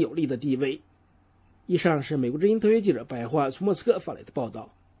非常有利的地位。以上是美国之音特约记者白桦从莫斯科发来的报道。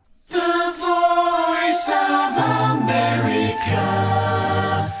The Voice of America,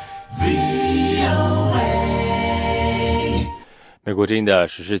 VOA。美国之音的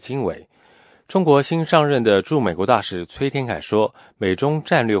时事经纬，中国新上任的驻美国大使崔天凯说，美中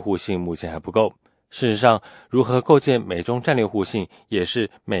战略互信目前还不够。事实上，如何构建美中战略互信，也是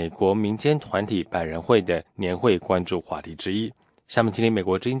美国民间团体百人会的年会关注话题之一。下面请听美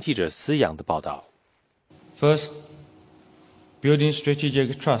国之音记者思阳的报道。First, building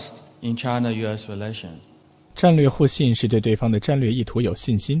strategic trust in China-US relations. 战略互信是对对方的战略意图有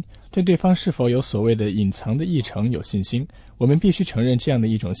信心，对对方是否有所谓的隐藏的议程有信心。我们必须承认，这样的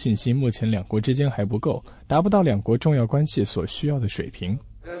一种信心目前两国之间还不够，达不到两国重要关系所需要的水平。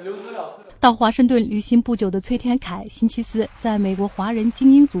到华盛顿旅行不久的崔天凯，星期四在美国华人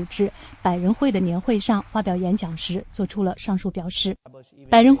精英组织百人会的年会上发表演讲时，做出了上述表示。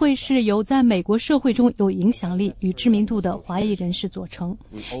百人会是由在美国社会中有影响力与知名度的华裔人士组成。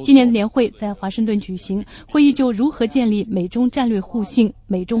今年的年会在华盛顿举行，会议就如何建立美中战略互信、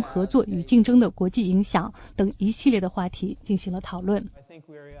美中合作与竞争的国际影响等一系列的话题进行了讨论。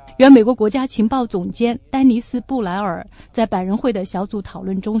原美国国家情报总监丹尼斯·布莱尔在百人会的小组讨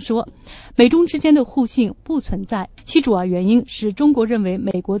论中说，美中之间的互信不存在，其主要原因是中国认为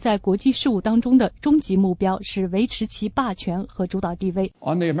美国在国际事务当中的终极目标是维持其霸权和主导地位。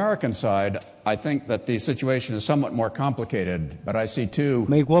 On the American side, I think that the situation is somewhat more complicated, but I see two.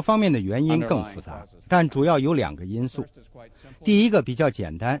 美国方面的原因更复杂，但主要有两个因素。第一个比较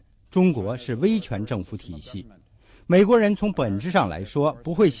简单，中国是威权政府体系。美国人从本质上来说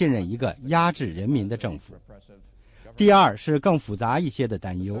不会信任一个压制人民的政府。第二是更复杂一些的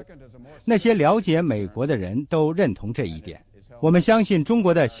担忧，那些了解美国的人都认同这一点。我们相信中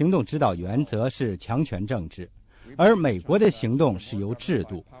国的行动指导原则是强权政治，而美国的行动是由制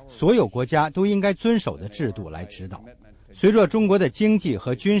度，所有国家都应该遵守的制度来指导。随着中国的经济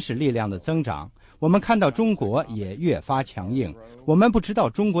和军事力量的增长，我们看到中国也越发强硬，我们不知道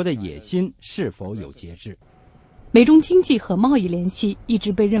中国的野心是否有节制。美中经济和贸易联系一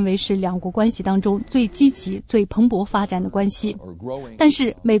直被认为是两国关系当中最积极、最蓬勃发展的关系。但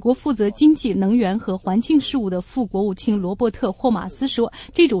是，美国负责经济、能源和环境事务的副国务卿罗伯特·霍马斯说，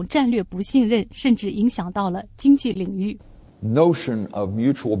这种战略不信任甚至影响到了经济领域。Notion of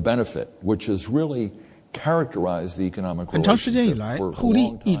mutual benefit, which has really characterized the economic relationship. 很长时间以来，互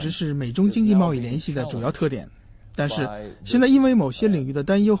利一直是美中经济贸易联系的主要特点。但是现在因为某些领域的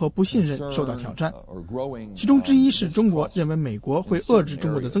担忧和不信任受到挑战，其中之一是中国认为美国会遏制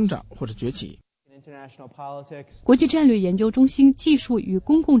中国的增长或者崛起。国际战略研究中心技术与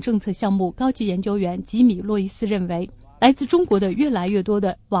公共政策项目高级研究员吉米·洛伊斯认为，来自中国的越来越多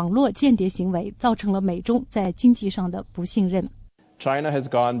的网络间谍行为造成了美中在经济上的不信任。China has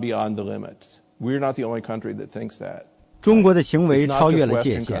gone beyond the limits. We're not the only country that thinks that. 中国的行为超越了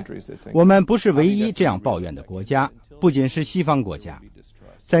界限，我们不是唯一这样抱怨的国家，不仅是西方国家。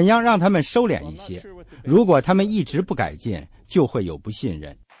怎样让他们收敛一些？如果他们一直不改进，就会有不信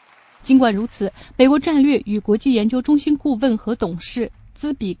任。尽管如此，美国战略与国际研究中心顾问和董事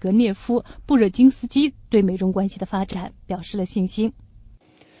兹比格涅夫·布热津斯基对美中关系的发展表示了信心。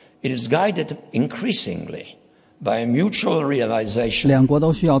It is guided increasingly.By mutual realization. 两国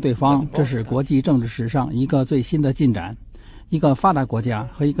都需要对方，这是国际政治史上一个最新的进展。一个发达国家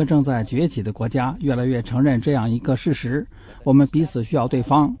和一个正在崛起的国家越来越承认这样一个事实：我们彼此需要对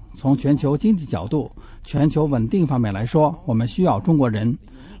方。从全球经济角度、全球稳定方面来说，我们需要中国人，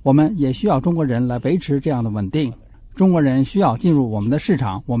我们也需要中国人来维持这样的稳定。中国人需要进入我们的市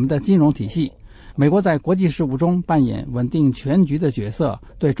场、我们的金融体系。美国在国际事务中扮演稳定全局的角色，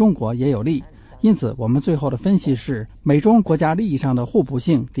对中国也有利。因此，我们最后的分析是，美中国家利益上的互补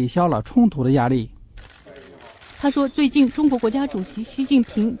性抵消了冲突的压力。他说，最近中国国家主席习近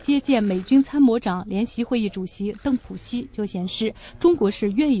平接见美军参谋长联席会议主席邓普西，就显示中国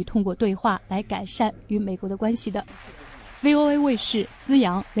是愿意通过对话来改善与美国的关系的。VOA 卫视思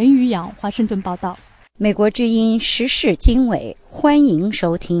阳、任宇阳华盛顿报道。美国之音时事经纬，欢迎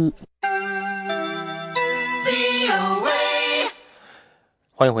收听。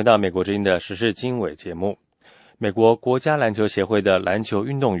欢迎回到美国之音的时事经纬节目。美国国家篮球协会的篮球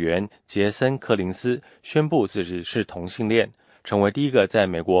运动员杰森·柯林斯宣布自己是同性恋，成为第一个在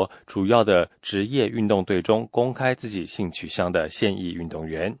美国主要的职业运动队中公开自己性取向的现役运动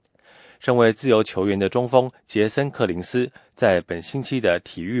员。身为自由球员的中锋杰森·柯林斯在本星期的《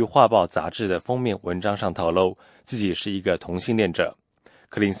体育画报》杂志的封面文章上透露，自己是一个同性恋者。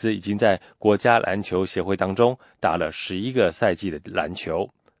柯林斯已经在国家篮球协会当中打了11个赛季的篮球。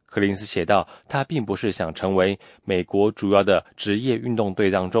柯林斯写道，他并不是想成为美国主要的职业运动队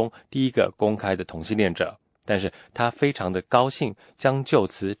当中第一个公开的同性恋者，但是他非常的高兴将就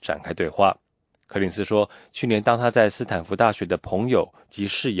此展开对话。柯林斯说，去年当他在斯坦福大学的朋友及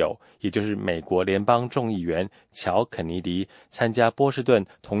室友，也就是美国联邦众议员乔·肯尼迪参加波士顿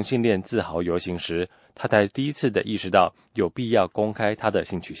同性恋自豪游行时，他才第一次的意识到有必要公开他的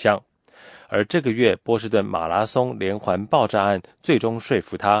性取向。而这个月波士顿马拉松连环爆炸案最终说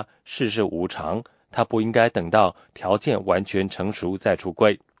服他世事无常，他不应该等到条件完全成熟再出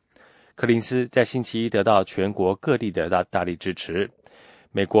柜。柯林斯在星期一得到全国各地的大力支持。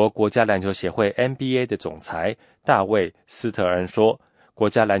美国国家篮球协会 NBA 的总裁大卫·斯特恩说，国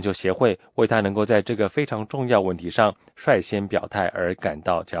家篮球协会为他能够在这个非常重要问题上率先表态而感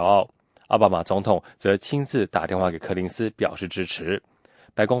到骄傲。奥巴马总统则亲自打电话给柯林斯表示支持。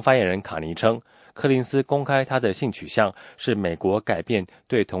白宫发言人卡尼称，柯林斯公开他的性取向是美国改变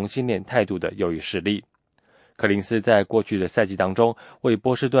对同性恋态度的又一事例。柯林斯在过去的赛季当中为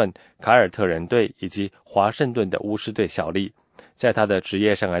波士顿凯尔特人队以及华盛顿的巫师队效力。在他的职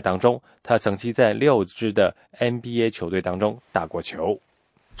业生涯当中，他曾经在6支的 NBA 球队当中打过球。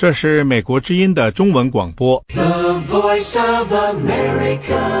这是美国之音的中文广播。The Voice of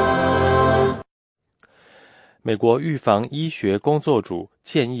America。美国预防医学工作组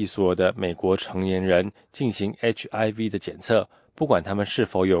建议所有的美国成年人进行 HIV 的检测，不管他们是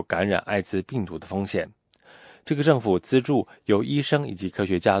否有感染艾滋病毒的风险。这个政府资助由医生以及科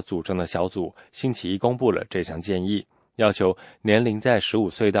学家组成的小组星期一公布了这项建议，要求年龄在15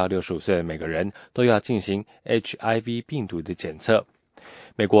岁到65岁的每个人都要进行 HIV 病毒的检测。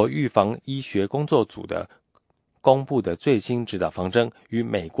美国预防医学工作组的公布的最新指导方针与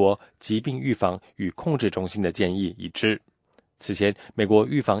美国疾病预防与控制中心的建议一致。此前，美国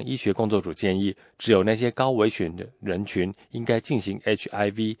预防医学工作组建议，只有那些高危险的人群应该进行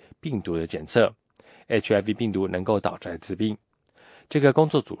HIV 病毒的检测。HIV 病毒能够导致艾滋病。这个工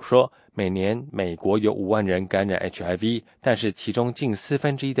作组说，每年美国有5万人感染 HIV， 但是其中近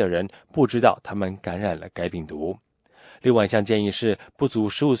1/4的人不知道他们感染了该病毒。另外一项建议是，不足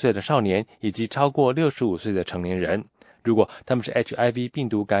15岁的少年以及超过65岁的成年人，如果他们是 HIV 病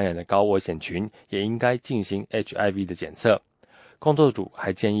毒感染的高危险群，也应该进行 HIV 的检测。工作组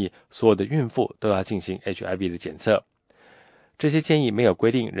还建议所有的孕妇都要进行 HIV 的检测。这些建议没有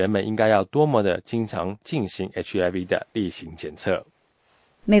规定人们应该要多么的经常进行 HIV 的例行检测。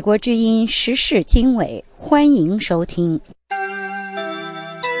美国之音时事经纬，欢迎收听。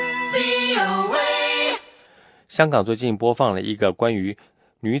香港最近播放了一个关于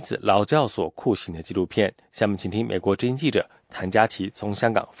女子劳教所酷刑的纪录片，下面请听美国之音记者谭佳琪从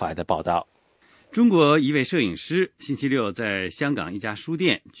香港发来的报道。中国一位摄影师星期六在香港一家书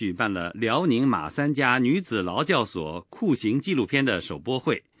店举办了辽宁马三家女子劳教所酷刑纪录片的首播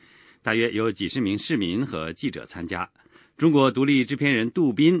会，大约有几十名市民和记者参加。中国独立制片人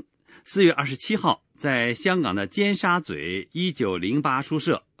杜斌4月27号在香港的尖沙咀1908书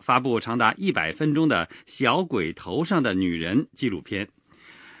社发布长达100分钟的《小鬼头上的女人》纪录片，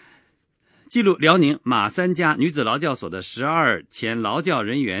记录辽宁马三家女子劳教所的12前劳教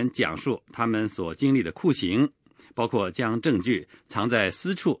人员讲述他们所经历的酷刑，包括将证据藏在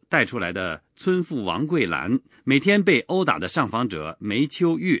私处带出来的村妇王桂兰，每天被殴打的上访者梅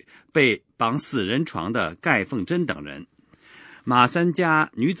秋玉，被绑死人床的盖凤珍等人。马三家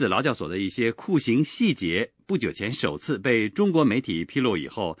女子劳教所的一些酷刑细节不久前首次被中国媒体披露以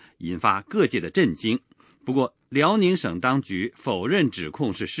后，引发各界的震惊。不过辽宁省当局否认指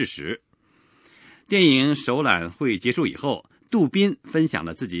控是事实。电影首览会结束以后，杜斌分享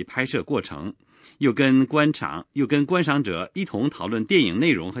了自己拍摄过程，又跟观赏者一同讨论电影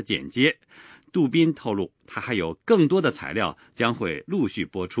内容和剪接。杜斌透露，他还有更多的材料将会陆续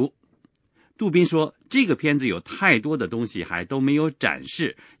播出。杜斌说，这个片子有太多的东西还都没有展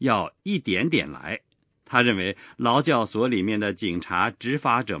示，要一点点来。他认为劳教所里面的警察执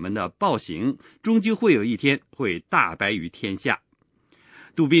法者们的暴行终究会有一天会大白于天下。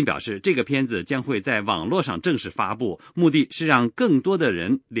杜斌表示，这个片子将会在网络上正式发布，目的是让更多的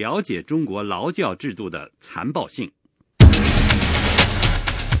人了解中国劳教制度的残暴性。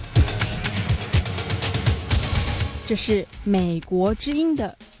这是美国之音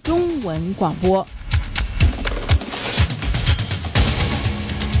的中文广播。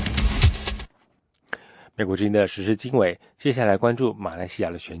美国之音的时事经纬，接下来关注马来西亚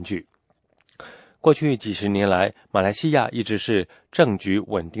的选举。过去几十年来，马来西亚一直是政局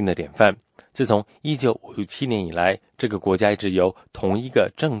稳定的典范。自从1957年以来，这个国家一直由同一个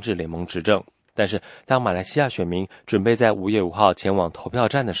政治联盟执政。但是当马来西亚选民准备在5月5号前往投票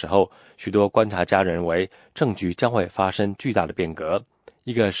站的时候，许多观察家认为政局将会发生巨大的变革。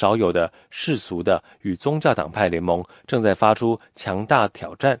一个少有的世俗的与宗教党派联盟正在发出强大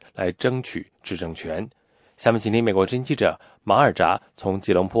挑战来争取执政权。下面请听美国之音记者马尔扎从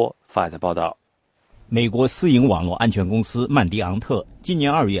吉隆坡发来的报道。美国私营网络安全公司曼迪昂特今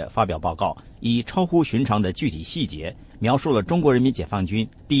年2月发表报告，以超乎寻常的具体细节描述了中国人民解放军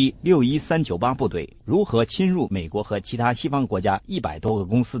第61398部队如何侵入美国和其他西方国家100多个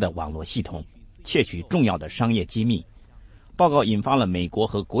公司的网络系统，窃取重要的商业机密。报告引发了美国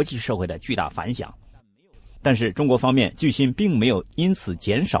和国际社会的巨大反响，但是中国方面据信并没有因此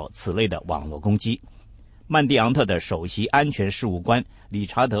减少此类的网络攻击。曼蒂昂特的首席安全事务官理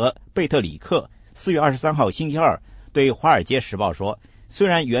查德·贝特里克4月23号星期二对《华尔街时报》说，虽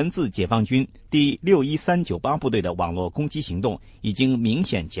然源自解放军第61398部队的网络攻击行动已经明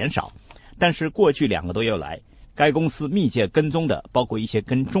显减少，但是过去2个多月来，该公司密切跟踪的包括一些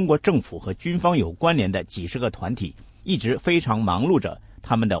跟中国政府和军方有关联的几十个团体，一直非常忙碌着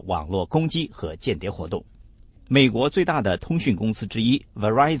他们的网络攻击和间谍活动。美国最大的通讯公司之一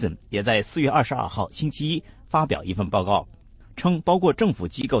Verizon 也在4月22号星期一发表一份报告，称包括政府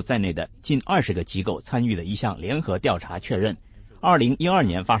机构在内的近20个机构参与的一项联合调查确认，2012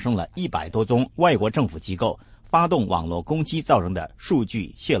年发生了100多宗外国政府机构发动网络攻击造成的数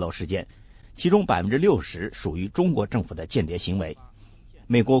据泄露事件，其中60%属于中国政府的间谍行为。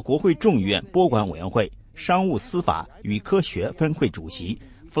美国国会众议院拨管委员会商务司法与科学分会主席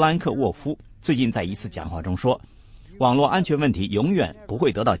弗兰克沃夫最近在一次讲话中说，网络安全问题永远不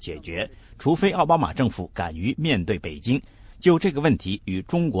会得到解决，除非奥巴马政府敢于面对北京，就这个问题与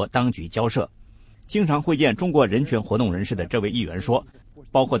中国当局交涉。经常会见中国人权活动人士的这位议员说，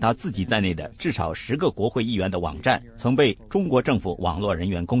包括他自己在内的至少10个国会议员的网站曾被中国政府网络人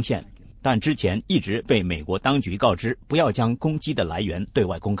员攻陷，但之前一直被美国当局告知不要将攻击的来源对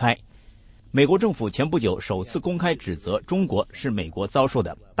外公开。美国政府前不久首次公开指责中国是美国遭受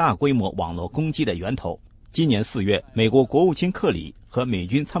的大规模网络攻击的源头。今年4月，美国国务卿克里和美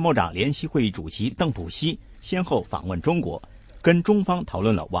军参谋长联席会议主席邓普西先后访问中国，跟中方讨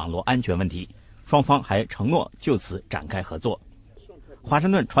论了网络安全问题，双方还承诺就此展开合作。华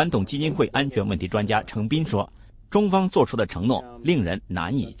盛顿传统基金会安全问题专家程斌说，中方做出的承诺令人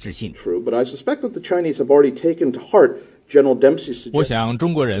难以置信。我想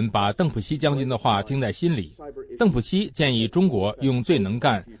中国人把邓普西将军的话听在心里。邓普西建议中国用最能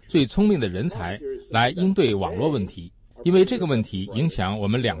干、最聪明的人才来应对网络问题，因为这个问题影响我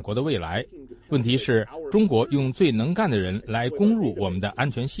们两国的未来。问题是中国用最能干的人来攻入我们的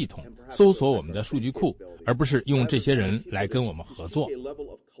安全系统，搜索我们的数据库，而不是用这些人来跟我们合作。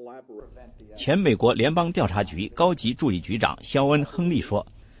前美国联邦调查局高级助理局长肖恩·亨利说，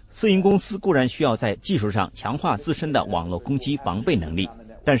私营公司固然需要在技术上强化自身的网络攻击防备能力，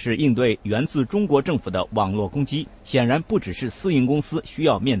但是应对源自中国政府的网络攻击显然不只是私营公司需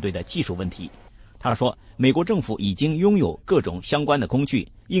要面对的技术问题。他说，美国政府已经拥有各种相关的工具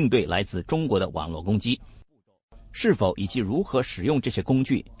应对来自中国的网络攻击，是否以及如何使用这些工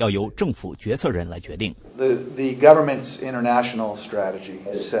具要由政府决策人来决定。 The government's international strategy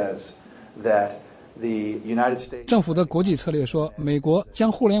says that the United States 政府的国际策略说，美国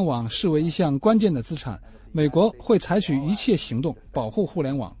将互联网视为一项关键的资产，美国会采取一切行动保护互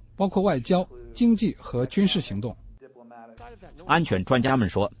联网，包括外交、经济和军事行动。安全专家们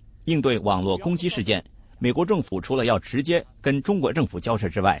说，应对网络攻击事件，美国政府除了要直接跟中国政府交涉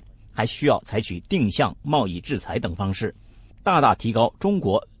之外，还需要采取定向贸易制裁等方式，大大提高中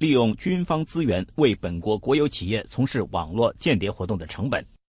国利用军方资源为本国国有企业从事网络间谍活动的成本。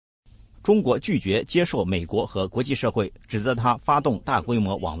中国拒绝接受美国和国际社会指责他发动大规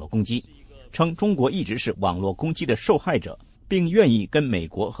模网络攻击，称中国一直是网络攻击的受害者，并愿意跟美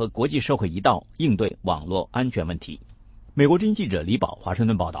国和国际社会一道应对网络安全问题。美国之音记者李宝华盛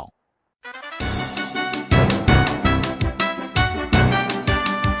顿报道。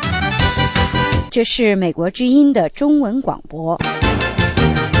这是美国之音的中文广播。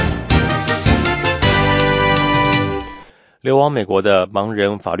流亡美国的盲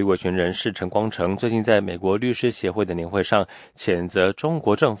人法律维权人士陈光诚最近在美国律师协会的年会上谴责中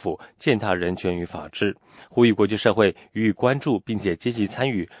国政府践踏人权与法治，呼吁国际社会予以关注，并且积极参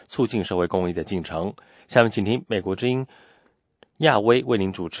与促进社会公益的进程。下面请听美国之音亚威为您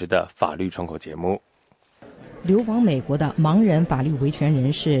主持的法律窗口节目。流亡美国的盲人法律维权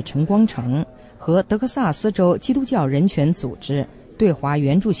人士陈光诚和德克萨斯州基督教人权组织对华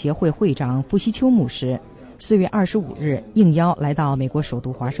援助协会会长傅希秋牧师4月25日应邀来到美国首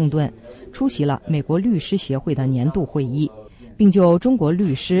都华盛顿，出席了美国律师协会的年度会议，并就中国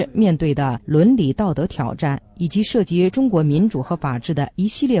律师面对的伦理道德挑战以及涉及中国民主和法治的一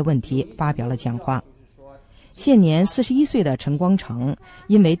系列问题发表了讲话。现年41岁的陈光诚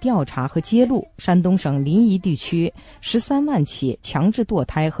因为调查和揭露山东省临沂地区13万起强制堕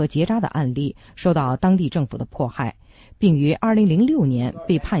胎和结扎的案例，受到当地政府的迫害，并于2006年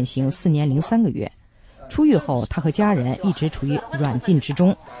被判刑4年零3个月。出狱后，他和家人一直处于软禁之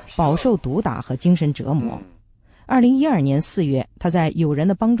中，饱受毒打和精神折磨。2012年4月，他在友人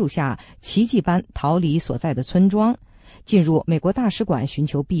的帮助下奇迹般逃离所在的村庄，进入美国大使馆寻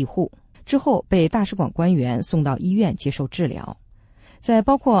求庇护，之后被大使馆官员送到医院接受治疗。在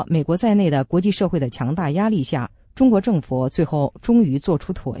包括美国在内的国际社会的强大压力下，中国政府最后终于做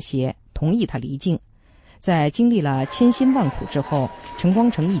出妥协，同意他离境。在经历了千辛万苦之后，陈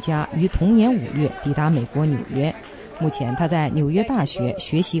光诚一家于同年5月抵达美国纽约。目前他在纽约大学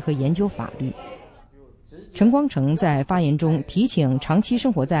学习和研究法律。陈光诚在发言中提醒长期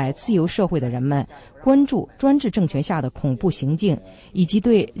生活在自由社会的人们关注专制政权下的恐怖行径，以及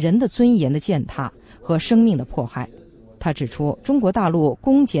对人的尊严的践踏和生命的迫害。他指出，中国大陆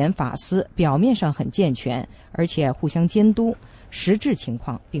公检法司表面上很健全，而且互相监督，实质情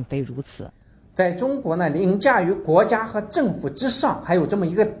况并非如此。在中国呢，凌驾于国家和政府之上还有这么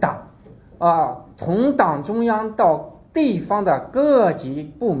一个党，从党中央到地方的各级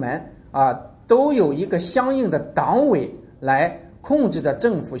部门都有一个相应的党委来控制着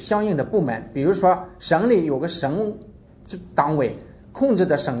政府相应的部门。比如说省里有个省党委控制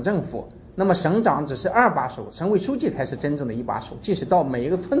着省政府，那么省长只是2把手，省委书记才是真正的1把手，即使到每一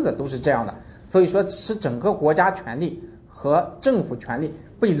个村子都是这样的。所以说是整个国家权力和政府权力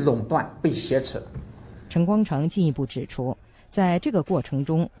被垄断、被挟持。陈光诚进一步指出，在这个过程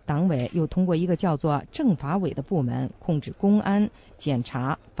中，党委又通过一个叫做政法委的部门控制公安、检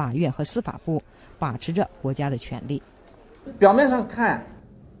察、法院和司法部，把持着国家的权力。表面上看，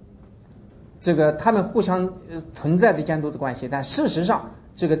这个他们互相存在着监督的关系，但事实上，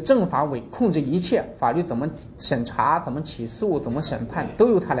这个政法委控制一切，法律怎么审查、怎么起诉、怎么审判，都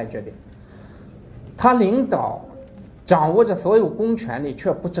由他来决定。他领导掌握着所有公权力，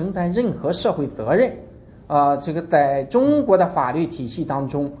却不承担任何社会责任。这个在中国的法律体系当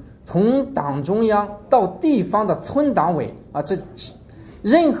中，从党中央到地方的村党委这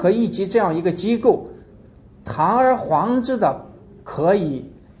任何一级这样一个机构，堂而皇之的可以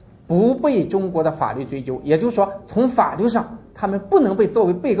不被中国的法律追究，也就是说，从法律上他们不能被作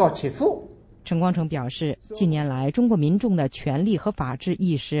为被告起诉。陈光诚表示，近年来中国民众的权利和法治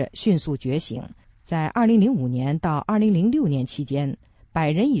意识迅速觉醒。在2005年到2006年期间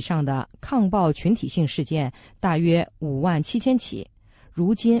，100人以上的抗暴群体性事件大约57000起，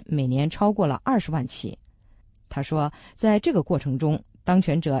如今每年超过了20万起。他说，在这个过程中，当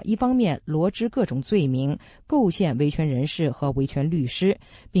权者一方面罗织各种罪名，构陷维权人士和维权律师，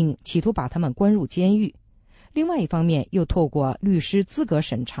并企图把他们关入监狱；另外一方面又透过律师资格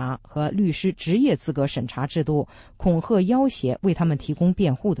审查和律师职业资格审查制度，恐吓要挟为他们提供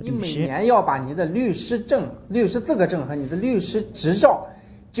辩护的律师。你每年要把你的律师证、律师资格证和你的律师执照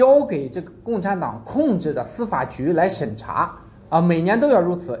交给这个共产党控制的司法局来审查每年都要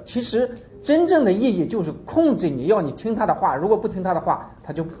如此。其实真正的意义就是控制你，要你听他的话，如果不听他的话，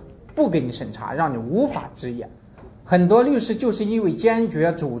他就不给你审查，让你无法执业。很多律师就是因为坚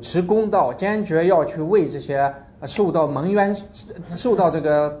决主持公道，坚决要去为这些受到蒙冤、受到这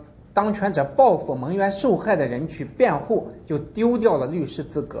个当权者报复蒙冤受害的人去辩护，就丢掉了律师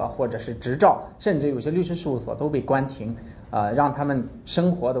资格或者是执照，甚至有些律师事务所都被关停，让他们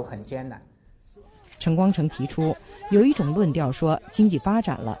生活都很艰难。陈光诚提出，有一种论调说，经济发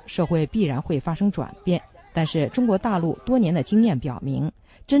展了，社会必然会发生转变，但是中国大陆多年的经验表明，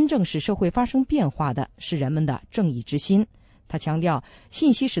真正使社会发生变化的是人们的正义之心。他强调，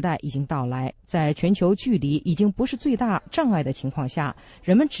信息时代已经到来，在全球距离已经不是最大障碍的情况下，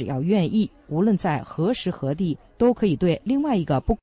人们只要愿意，无论在何时何地，都可以对另外一个不